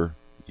together,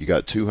 you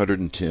got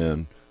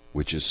 $210,000.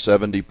 Which is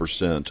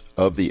 70%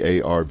 of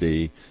the ARV,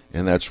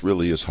 and that's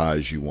really as high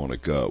as you want to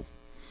go.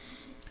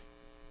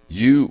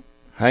 You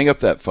hang up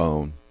that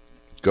phone,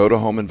 go to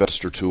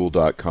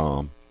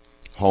homeinvestortool.com,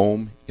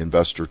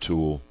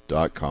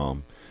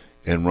 homeinvestortool.com,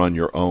 and run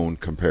your own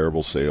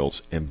comparable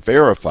sales and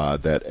verify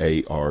that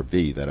ARV,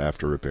 that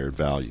after repaired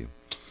value.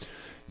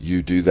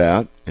 You do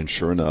that, and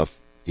sure enough,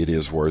 it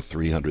is worth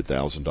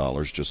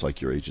 $300,000, just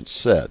like your agent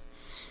said.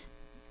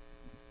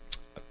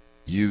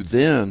 You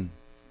then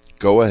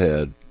go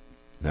ahead.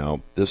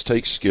 Now, this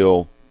takes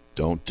skill.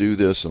 Don't do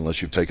this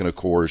unless you've taken a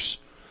course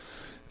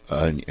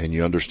and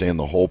you understand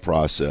the whole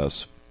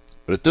process.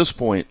 But at this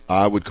point,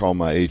 I would call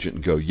my agent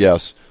and go,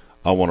 yes,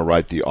 I want to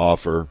write the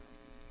offer.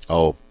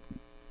 I'll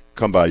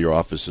come by your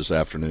office this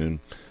afternoon,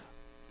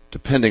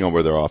 depending on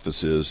where their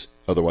office is.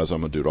 Otherwise,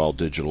 I'm going to do it all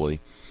digitally.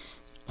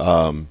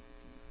 I'm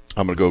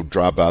going to go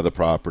drive by the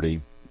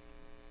property.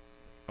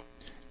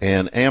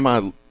 And am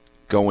I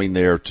going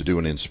there to do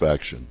an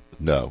inspection?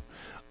 No.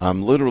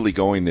 I'm literally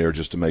going there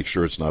just to make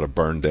sure it's not a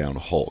burned down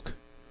Hulk.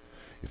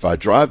 If I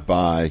drive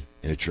by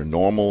and it's your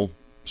normal,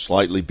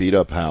 slightly beat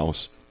up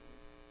house,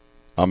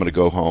 I'm going to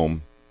go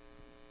home.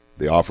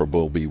 The offer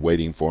will be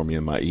waiting for me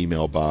in my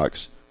email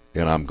box,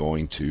 and I'm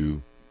going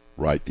to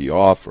write the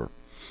offer.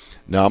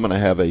 Now I'm going to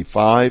have a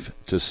 5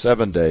 to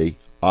 7 day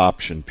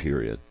option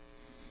period.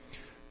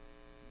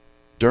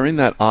 During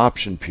that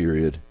option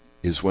period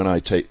is when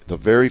I take the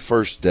very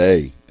first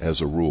day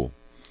as a rule,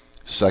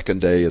 second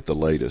day at the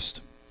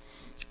latest.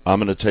 I'm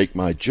going to take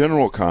my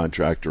general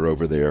contractor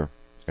over there,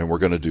 and we're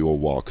going to do a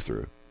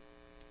walkthrough.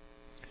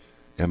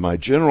 And my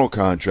general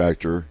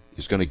contractor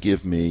is going to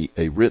give me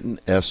a written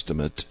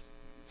estimate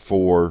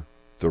for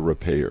the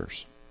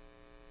repairs.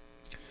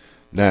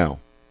 Now,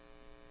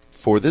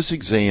 for this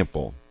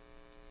example,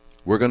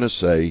 we're going to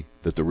say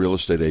that the real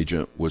estate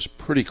agent was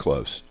pretty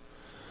close.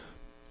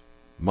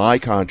 My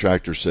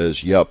contractor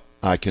says, yep,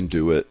 I can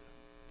do it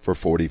for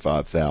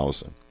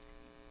 $45,000.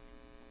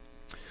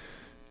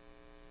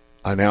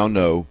 I now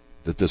know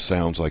that this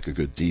sounds like a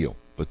good deal,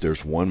 but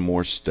there's one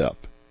more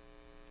step.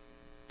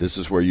 This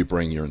is where you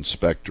bring your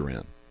inspector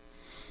in.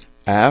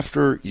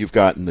 After you've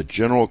gotten the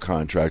general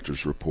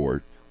contractor's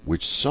report,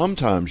 which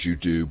sometimes you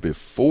do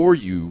before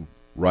you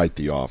write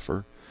the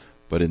offer,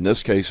 but in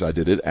this case I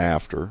did it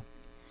after,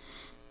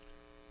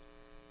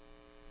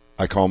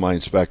 I call my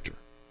inspector.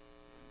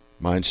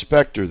 My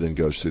inspector then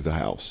goes through the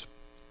house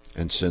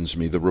and sends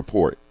me the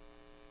report.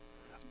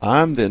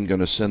 I'm then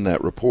going to send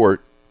that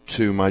report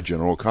to my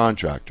general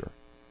contractor.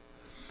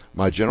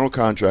 My general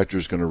contractor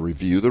is going to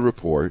review the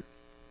report,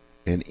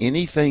 and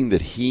anything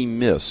that he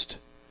missed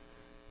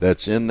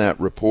that's in that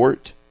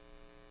report,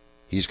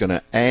 he's going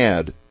to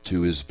add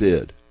to his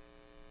bid.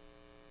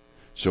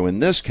 So in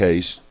this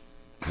case,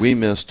 we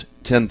missed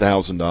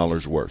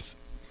 $10,000 worth.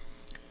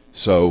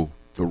 So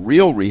the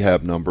real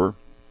rehab number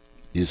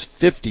is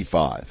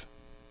 $55,000.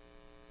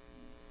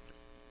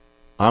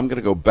 I'm going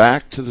to go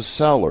back to the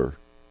seller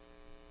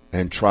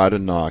and try to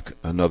knock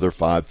another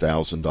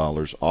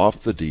 $5,000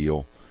 off the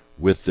deal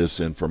with this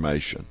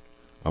information.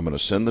 I'm going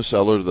to send the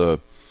seller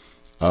the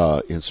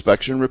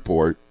inspection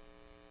report,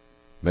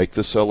 make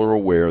the seller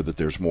aware that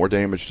there's more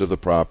damage to the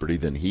property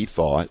than he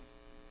thought,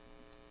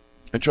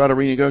 and try to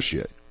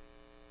renegotiate.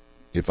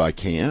 If I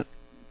can't,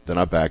 then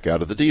I back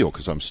out of the deal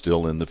because I'm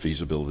still in the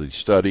feasibility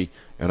study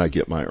and I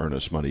get my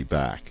earnest money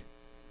back.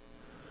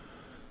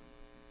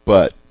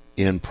 But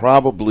in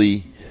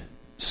probably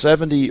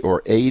 70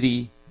 or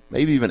 80,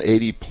 maybe even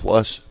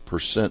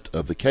 80+%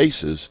 of the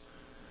cases,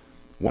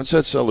 once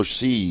that seller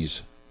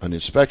sees an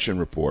inspection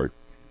report,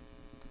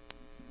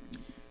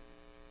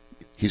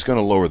 he's going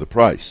to lower the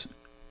price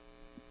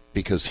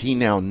because he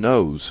now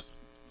knows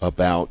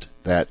about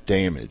that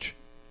damage,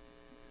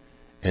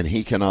 and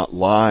he cannot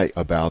lie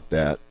about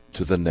that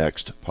to the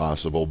next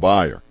possible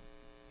buyer.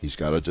 He's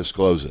got to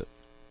disclose it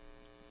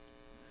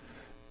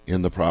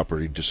in the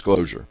property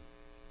disclosure.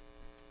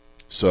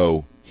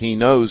 So he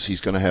knows he's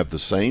going to have the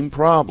same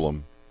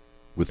problem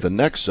with the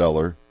next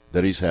seller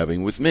that he's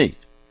having with me.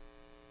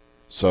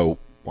 So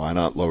why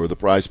not lower the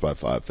price by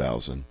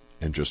 $5,000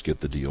 and just get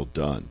the deal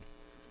done?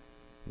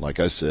 Like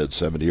I said,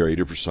 70 or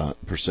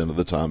 80% of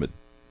the time it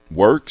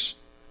works.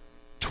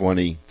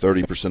 20,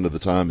 30% of the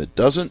time it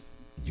doesn't.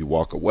 You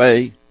walk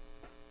away.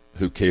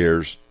 Who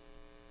cares?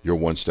 You're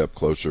one step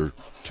closer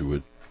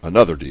to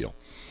another deal.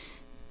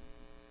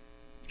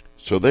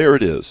 So there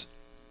it is.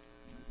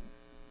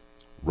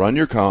 Run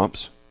your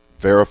comps.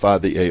 Verify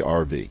the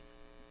ARV.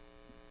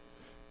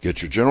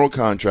 Get your general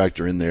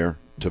contractor in there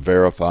to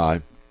verify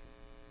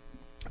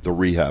the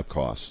rehab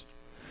costs.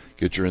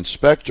 Get your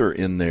inspector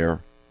in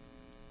there.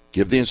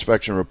 Give the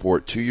inspection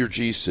report to your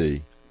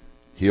GC.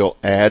 He'll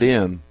add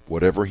in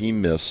whatever he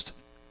missed,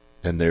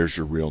 and there's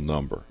your real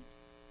number.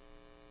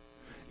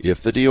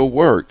 If the deal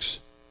works,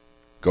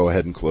 go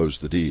ahead and close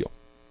the deal.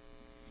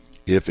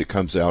 If it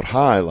comes out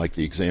high, like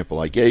the example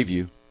I gave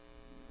you,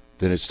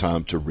 then it's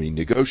time to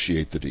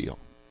renegotiate the deal.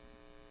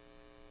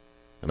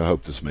 And I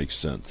hope this makes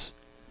sense.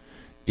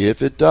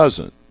 If it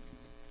doesn't,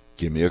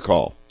 give me a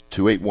call.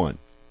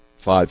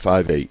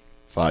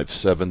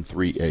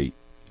 281-558-5738.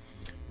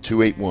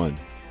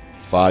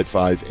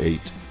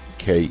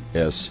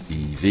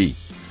 281-558-KSEV.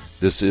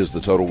 This is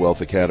the Total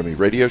Wealth Academy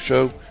radio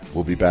show.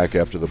 We'll be back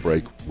after the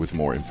break with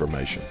more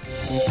information.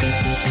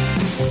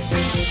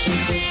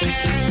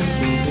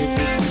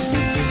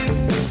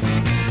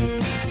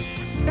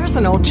 There's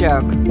an old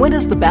joke. When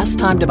is the best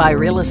time to buy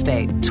real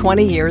estate?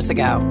 20 years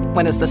ago.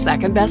 When is the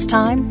second best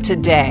time?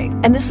 Today.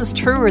 And this is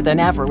truer than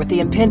ever with the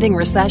impending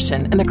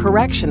recession and the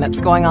correction that's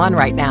going on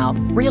right now.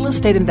 Real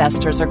estate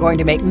investors are going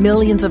to make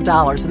millions of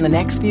dollars in the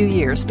next few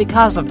years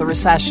because of the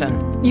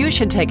recession. You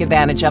should take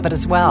advantage of it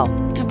as well.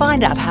 To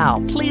find out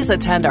how, please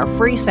attend our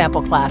free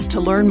sample class to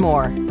learn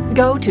more.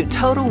 Go to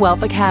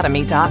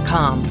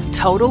TotalWealthAcademy.com.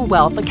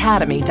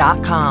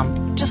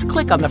 TotalWealthAcademy.com. Just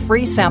click on the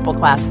free sample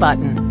class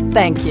button.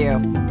 Thank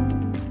you.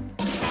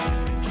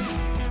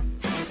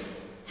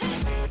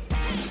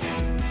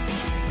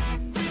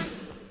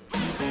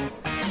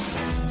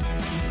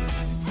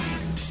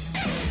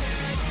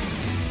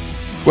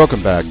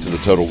 Welcome back to the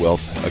Total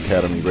Wealth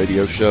Academy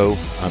radio show.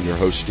 I'm your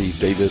host, Steve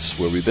Davis,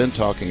 where we've been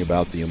talking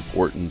about the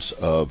importance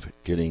of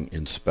getting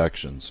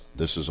inspections.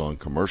 This is on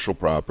commercial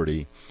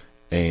property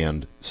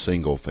and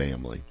single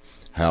family.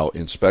 How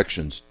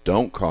inspections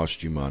don't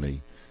cost you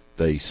money,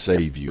 they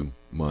save you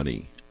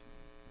money.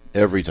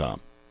 Every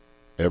time.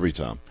 Every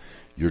time.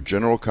 Your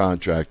general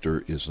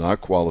contractor is not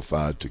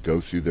qualified to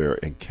go through there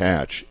and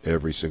catch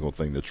every single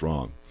thing that's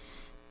wrong.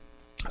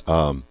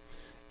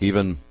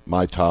 Even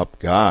my top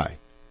guy,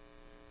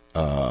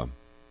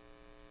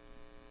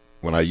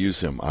 when I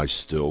use him, I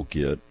still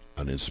get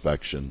an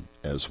inspection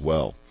as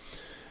well.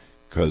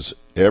 Because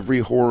every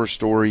horror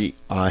story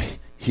I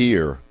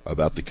hear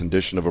about the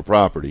condition of a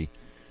property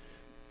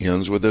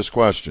ends with this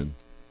question: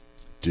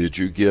 did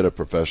you get a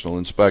professional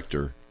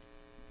inspector?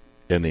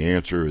 And the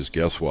answer is,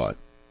 guess what?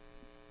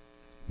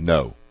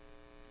 No.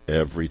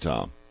 Every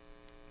time.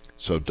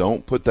 So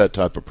don't put that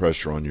type of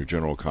pressure on your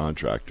general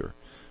contractor.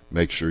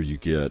 Make sure you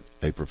get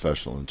a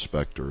professional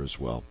inspector as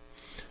well.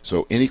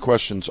 So any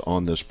questions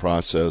on this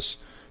process,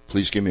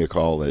 please give me a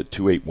call at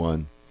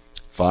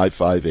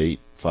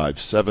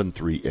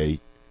 281-558-5738.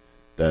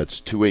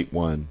 That's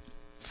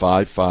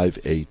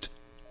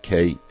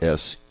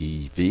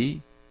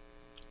 281-558-KSEV.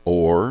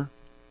 Or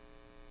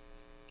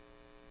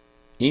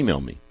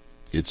email me.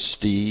 It's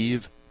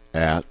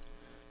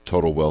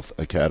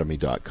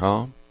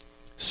steve@TotalWealthAcademy.com.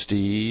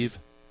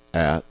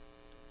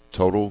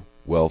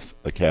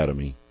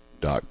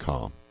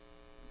 steve@TotalWealthAcademy.com.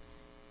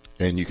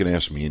 And you can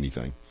ask me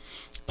anything.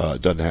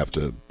 It doesn't have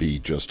to be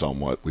just on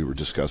what we were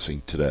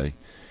discussing today.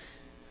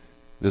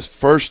 This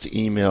first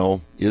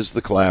email is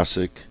the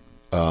classic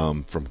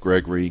from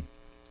Gregory.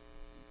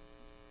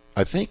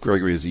 I think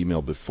Gregory has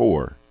emailed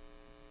before.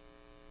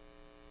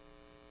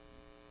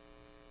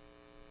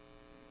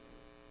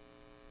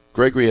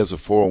 Gregory has a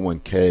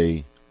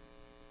 401k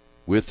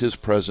with his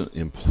present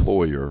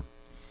employer.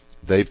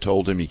 They've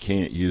told him he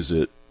can't use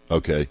it.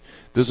 Okay,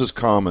 this is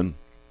common,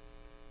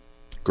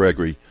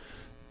 Gregory.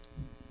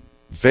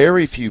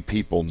 Very few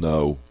people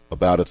know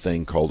about a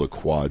thing called a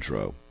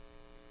quadro.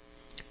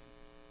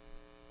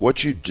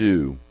 What you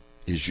do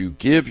is you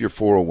give your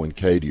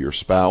 401k to your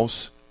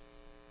spouse,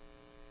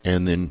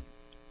 and then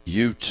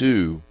you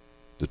two,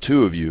 the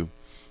two of you,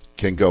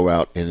 can go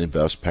out and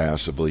invest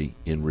passively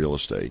in real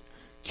estate.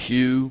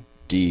 QDRO.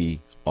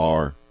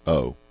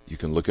 You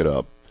can look it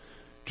up.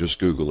 Just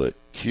Google it.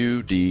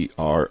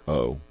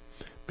 QDRO.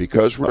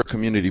 Because we're a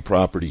community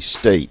property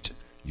state,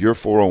 your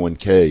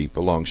 401k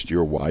belongs to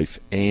your wife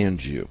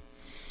and you.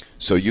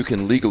 So you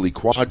can legally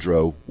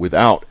quadro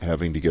without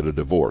having to get a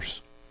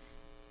divorce.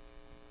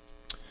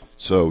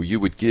 So you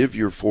would give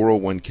your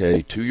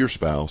 401k to your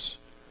spouse,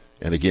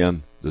 and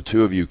again, the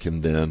two of you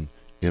can then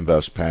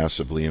invest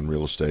passively in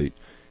real estate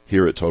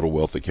here at Total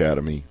Wealth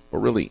Academy, or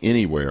really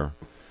anywhere.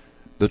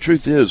 The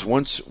truth is,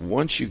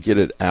 once you get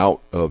it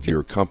out of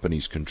your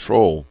company's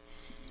control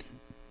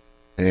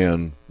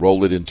and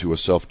roll it into a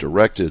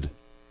self-directed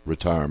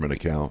retirement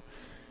account,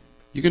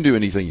 You can do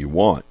anything you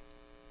want.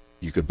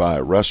 You could buy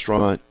a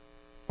restaurant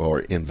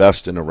or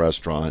invest in a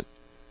restaurant,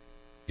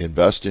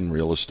 invest in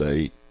real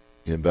estate,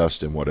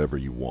 invest in whatever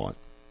you want.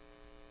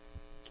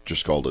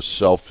 Just called a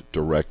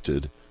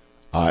self-directed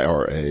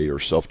IRA or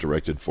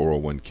self-directed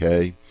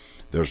 401k.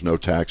 There's no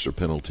tax or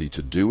penalty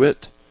to do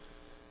it.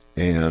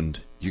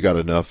 And you got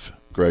enough,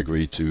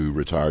 Gregory, to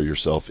retire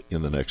yourself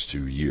in the next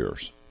 2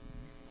 years.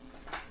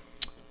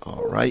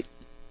 All right.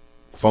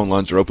 Phone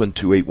lines are open,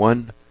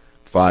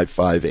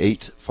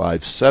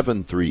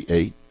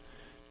 281-558-5738,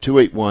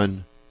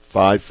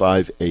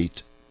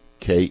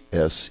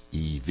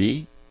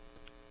 281-558-KSEV,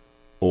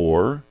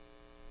 or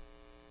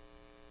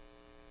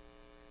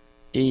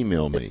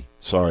email me.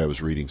 Sorry, I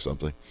was reading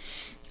something.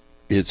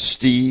 It's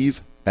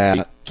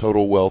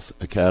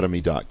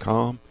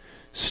steve@totalwealthacademy.com,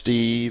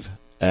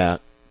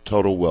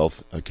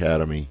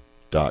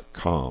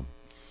 steve@totalwealthacademy.com.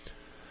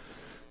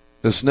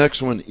 This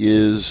next one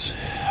is,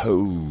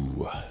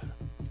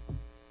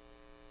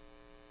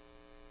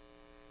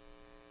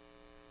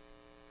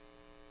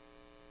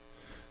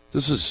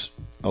 this is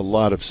a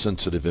lot of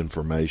sensitive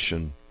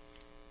information.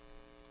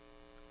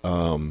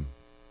 I'm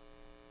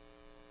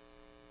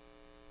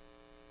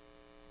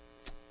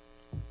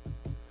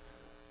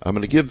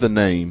going to give the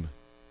name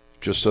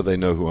just so they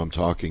know who I'm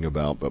talking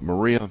about. But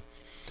Maria,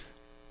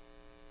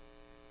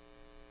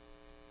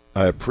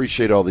 I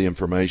appreciate all the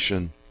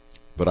information,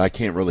 but I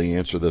can't really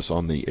answer this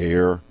on the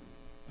air.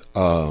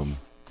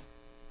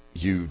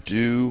 You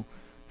do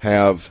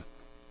have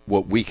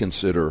what we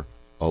consider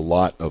a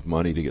lot of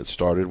money to get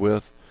started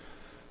with,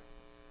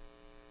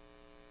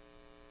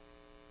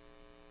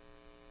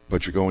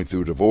 but you're going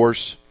through a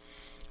divorce.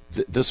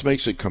 This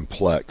makes it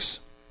complex.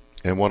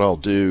 And what I'll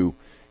do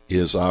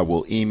is I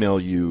will email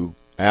you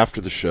after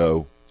the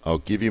show. I'll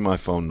give you my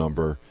phone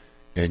number,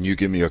 and you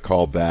give me a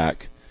call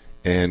back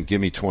and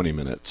give me 20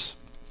 minutes,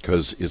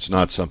 because it's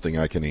not something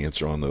I can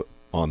answer on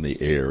the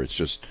air. It's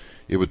just,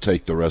 it would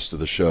take the rest of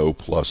the show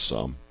plus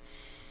some.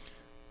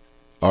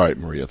 All right,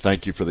 Maria,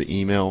 thank you for the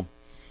email,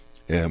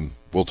 and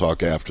we'll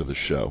talk after the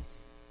show.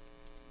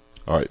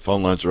 All right,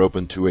 phone lines are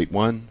open,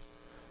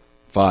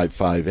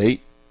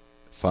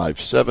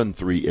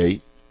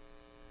 281-558-5738,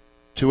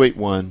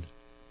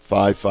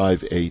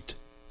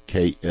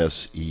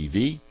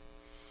 281-558-KSEV.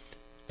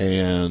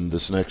 And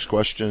this next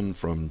question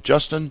from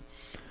Justin,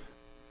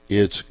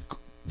 it's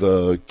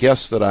the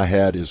guest that I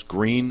had is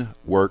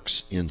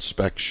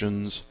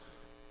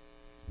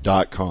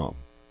greenworksinspections.com.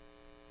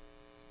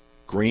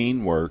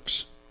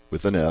 Greenworks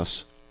with an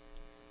S,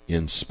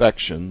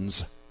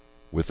 inspections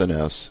with an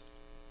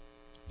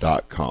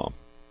S.com.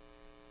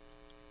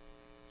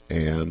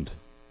 And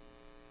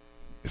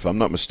if I'm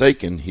not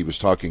mistaken, he was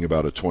talking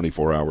about a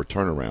 24-hour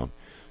turnaround.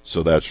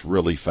 So that's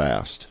really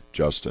fast,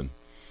 Justin.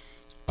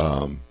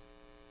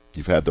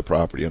 You've had the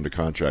property under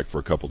contract for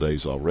a couple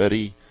days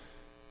already.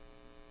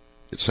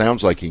 It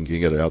sounds like you can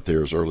get it out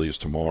there as early as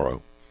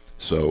tomorrow.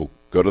 So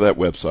go to that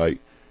website,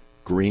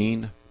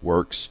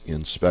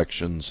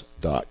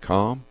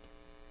 greenworksinspections.com,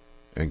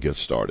 and get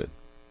started.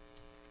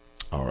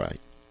 All right.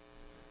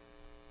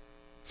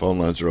 Phone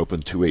lines are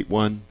open,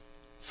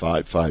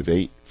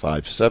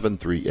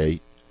 281-558-5738,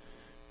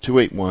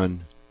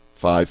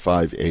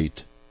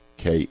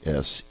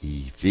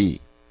 281-558-KSEV.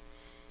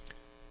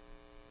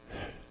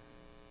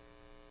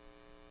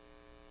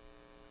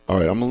 All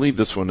right, I'm going to leave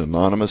this one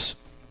anonymous.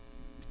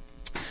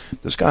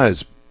 This guy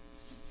is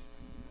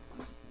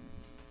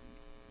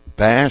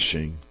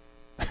bashing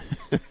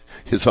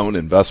his own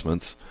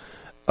investments,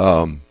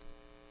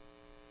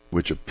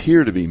 which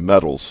appear to be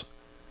metals,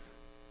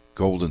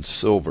 gold and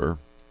silver,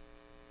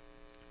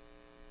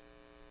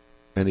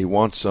 and he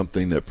wants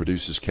something that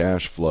produces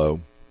cash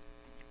flow.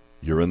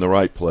 You're in the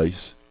right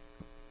place.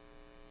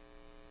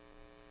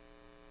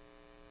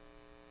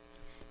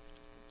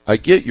 I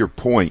get your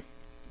point.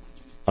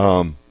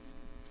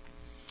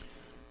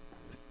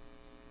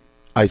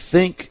 I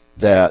think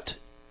that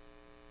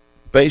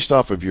based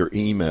off of your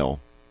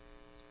email,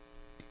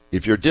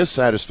 if you're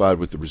dissatisfied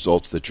with the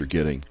results that you're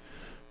getting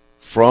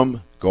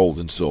from gold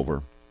and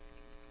silver,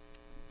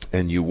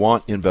 and you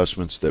want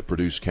investments that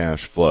produce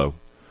cash flow,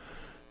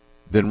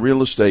 then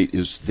real estate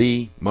is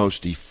the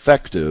most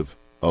effective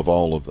of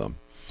all of them.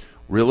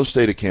 Real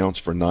estate accounts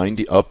for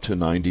up to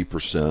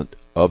 90%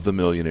 of the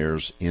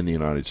millionaires in the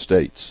United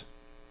States.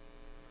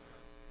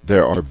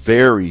 There are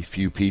very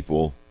few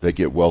people that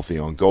get wealthy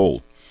on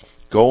gold.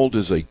 Gold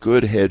is a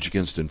good hedge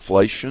against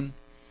inflation,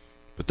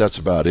 but that's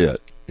about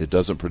it. It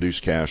doesn't produce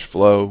cash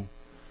flow.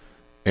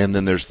 And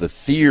then there's the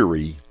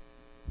theory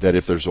that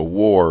if there's a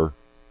war,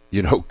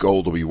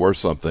 gold will be worth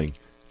something.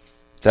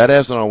 That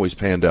hasn't always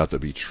panned out to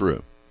be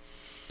true.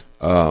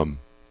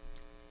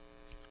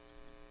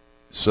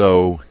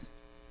 So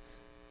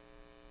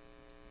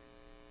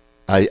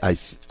I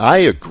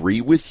agree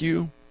with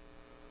you,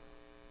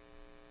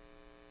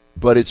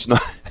 but it's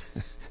not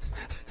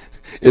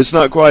it's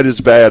not quite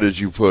as bad as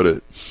you put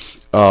it.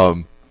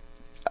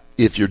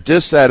 If you're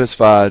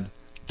dissatisfied,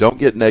 don't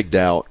get negged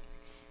out.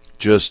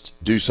 Just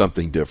do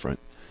something different.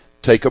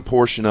 Take a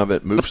portion of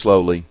it, move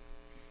slowly.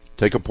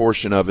 take a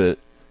portion of it,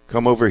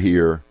 come over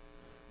here,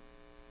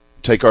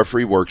 take our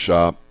free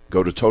workshop,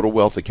 go to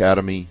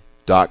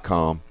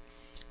TotalWealthAcademy.com,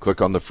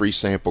 click on the free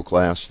sample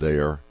class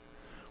there,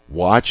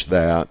 watch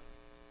that.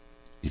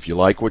 If you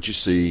like what you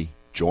see,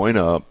 join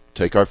up,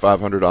 take our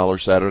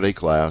 $500 Saturday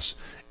class,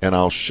 and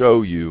I'll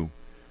show you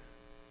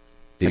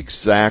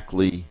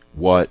exactly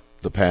what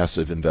the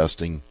passive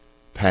investing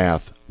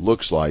path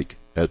looks like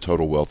at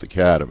Total Wealth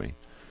Academy.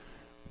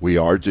 We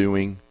are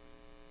doing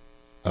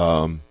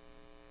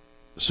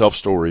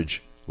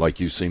self-storage like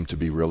you seem to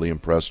be really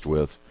impressed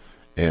with,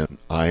 and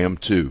I am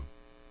too.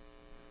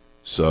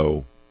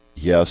 So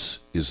yes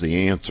is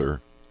the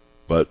answer,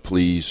 but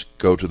please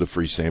go to the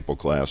free sample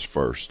class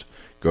first.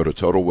 Go to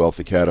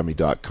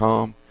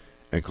TotalWealthAcademy.com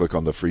and click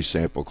on the free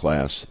sample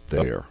class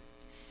there.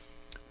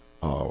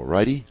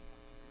 Alrighty.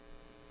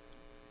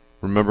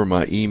 Remember,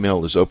 my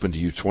email is open to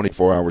you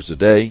 24 hours a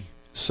day,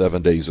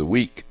 7 days a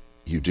week.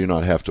 You do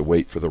not have to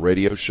wait for the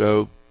radio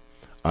show.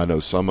 I know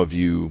some of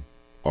you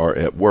are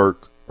at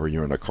work or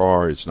you're in a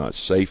car. It's not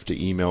safe to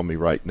email me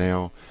right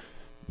now.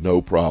 No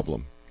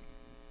problem.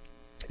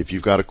 If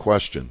you've got a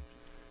question,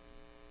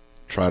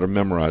 try to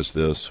memorize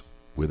this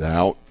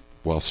while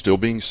still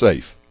being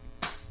safe.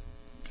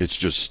 It's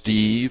just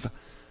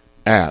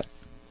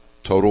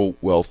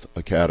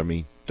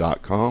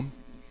Steve@TotalWealthAcademy.com.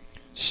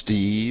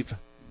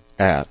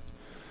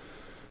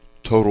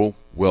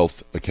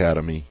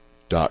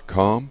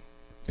 Steve@TotalWealthAcademy.com.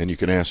 And you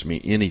can ask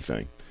me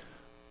anything.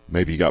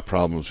 Maybe you got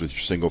problems with your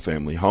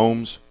single-family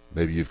homes.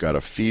 Maybe you've got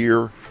a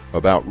fear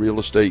about real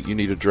estate you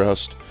need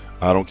addressed.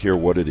 I don't care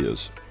what it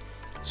is.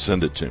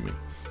 Send it to me.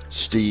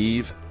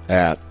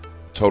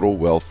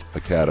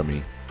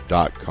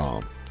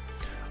 Steve@TotalWealthAcademy.com.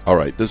 All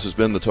right, this has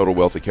been the Total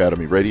Wealth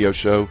Academy radio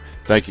show.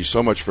 Thank you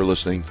so much for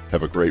listening.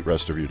 Have a great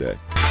rest of your day.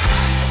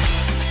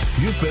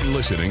 You've been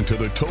listening to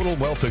the Total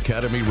Wealth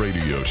Academy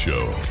radio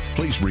show.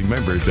 Please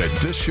remember that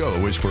this show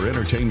is for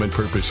entertainment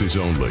purposes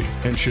only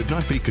and should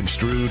not be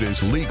construed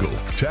as legal,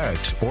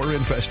 tax, or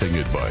investing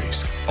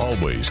advice.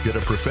 Always get a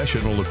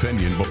professional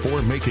opinion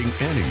before making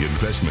any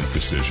investment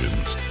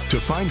decisions.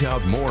 To find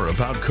out more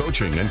about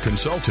coaching and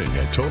consulting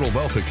at Total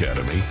Wealth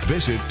Academy,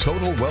 visit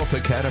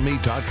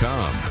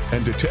TotalWealthAcademy.com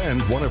and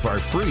attend one of our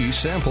free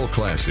sample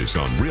classes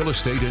on real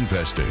estate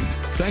investing.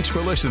 Thanks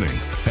for listening.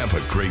 Have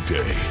a great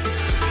day.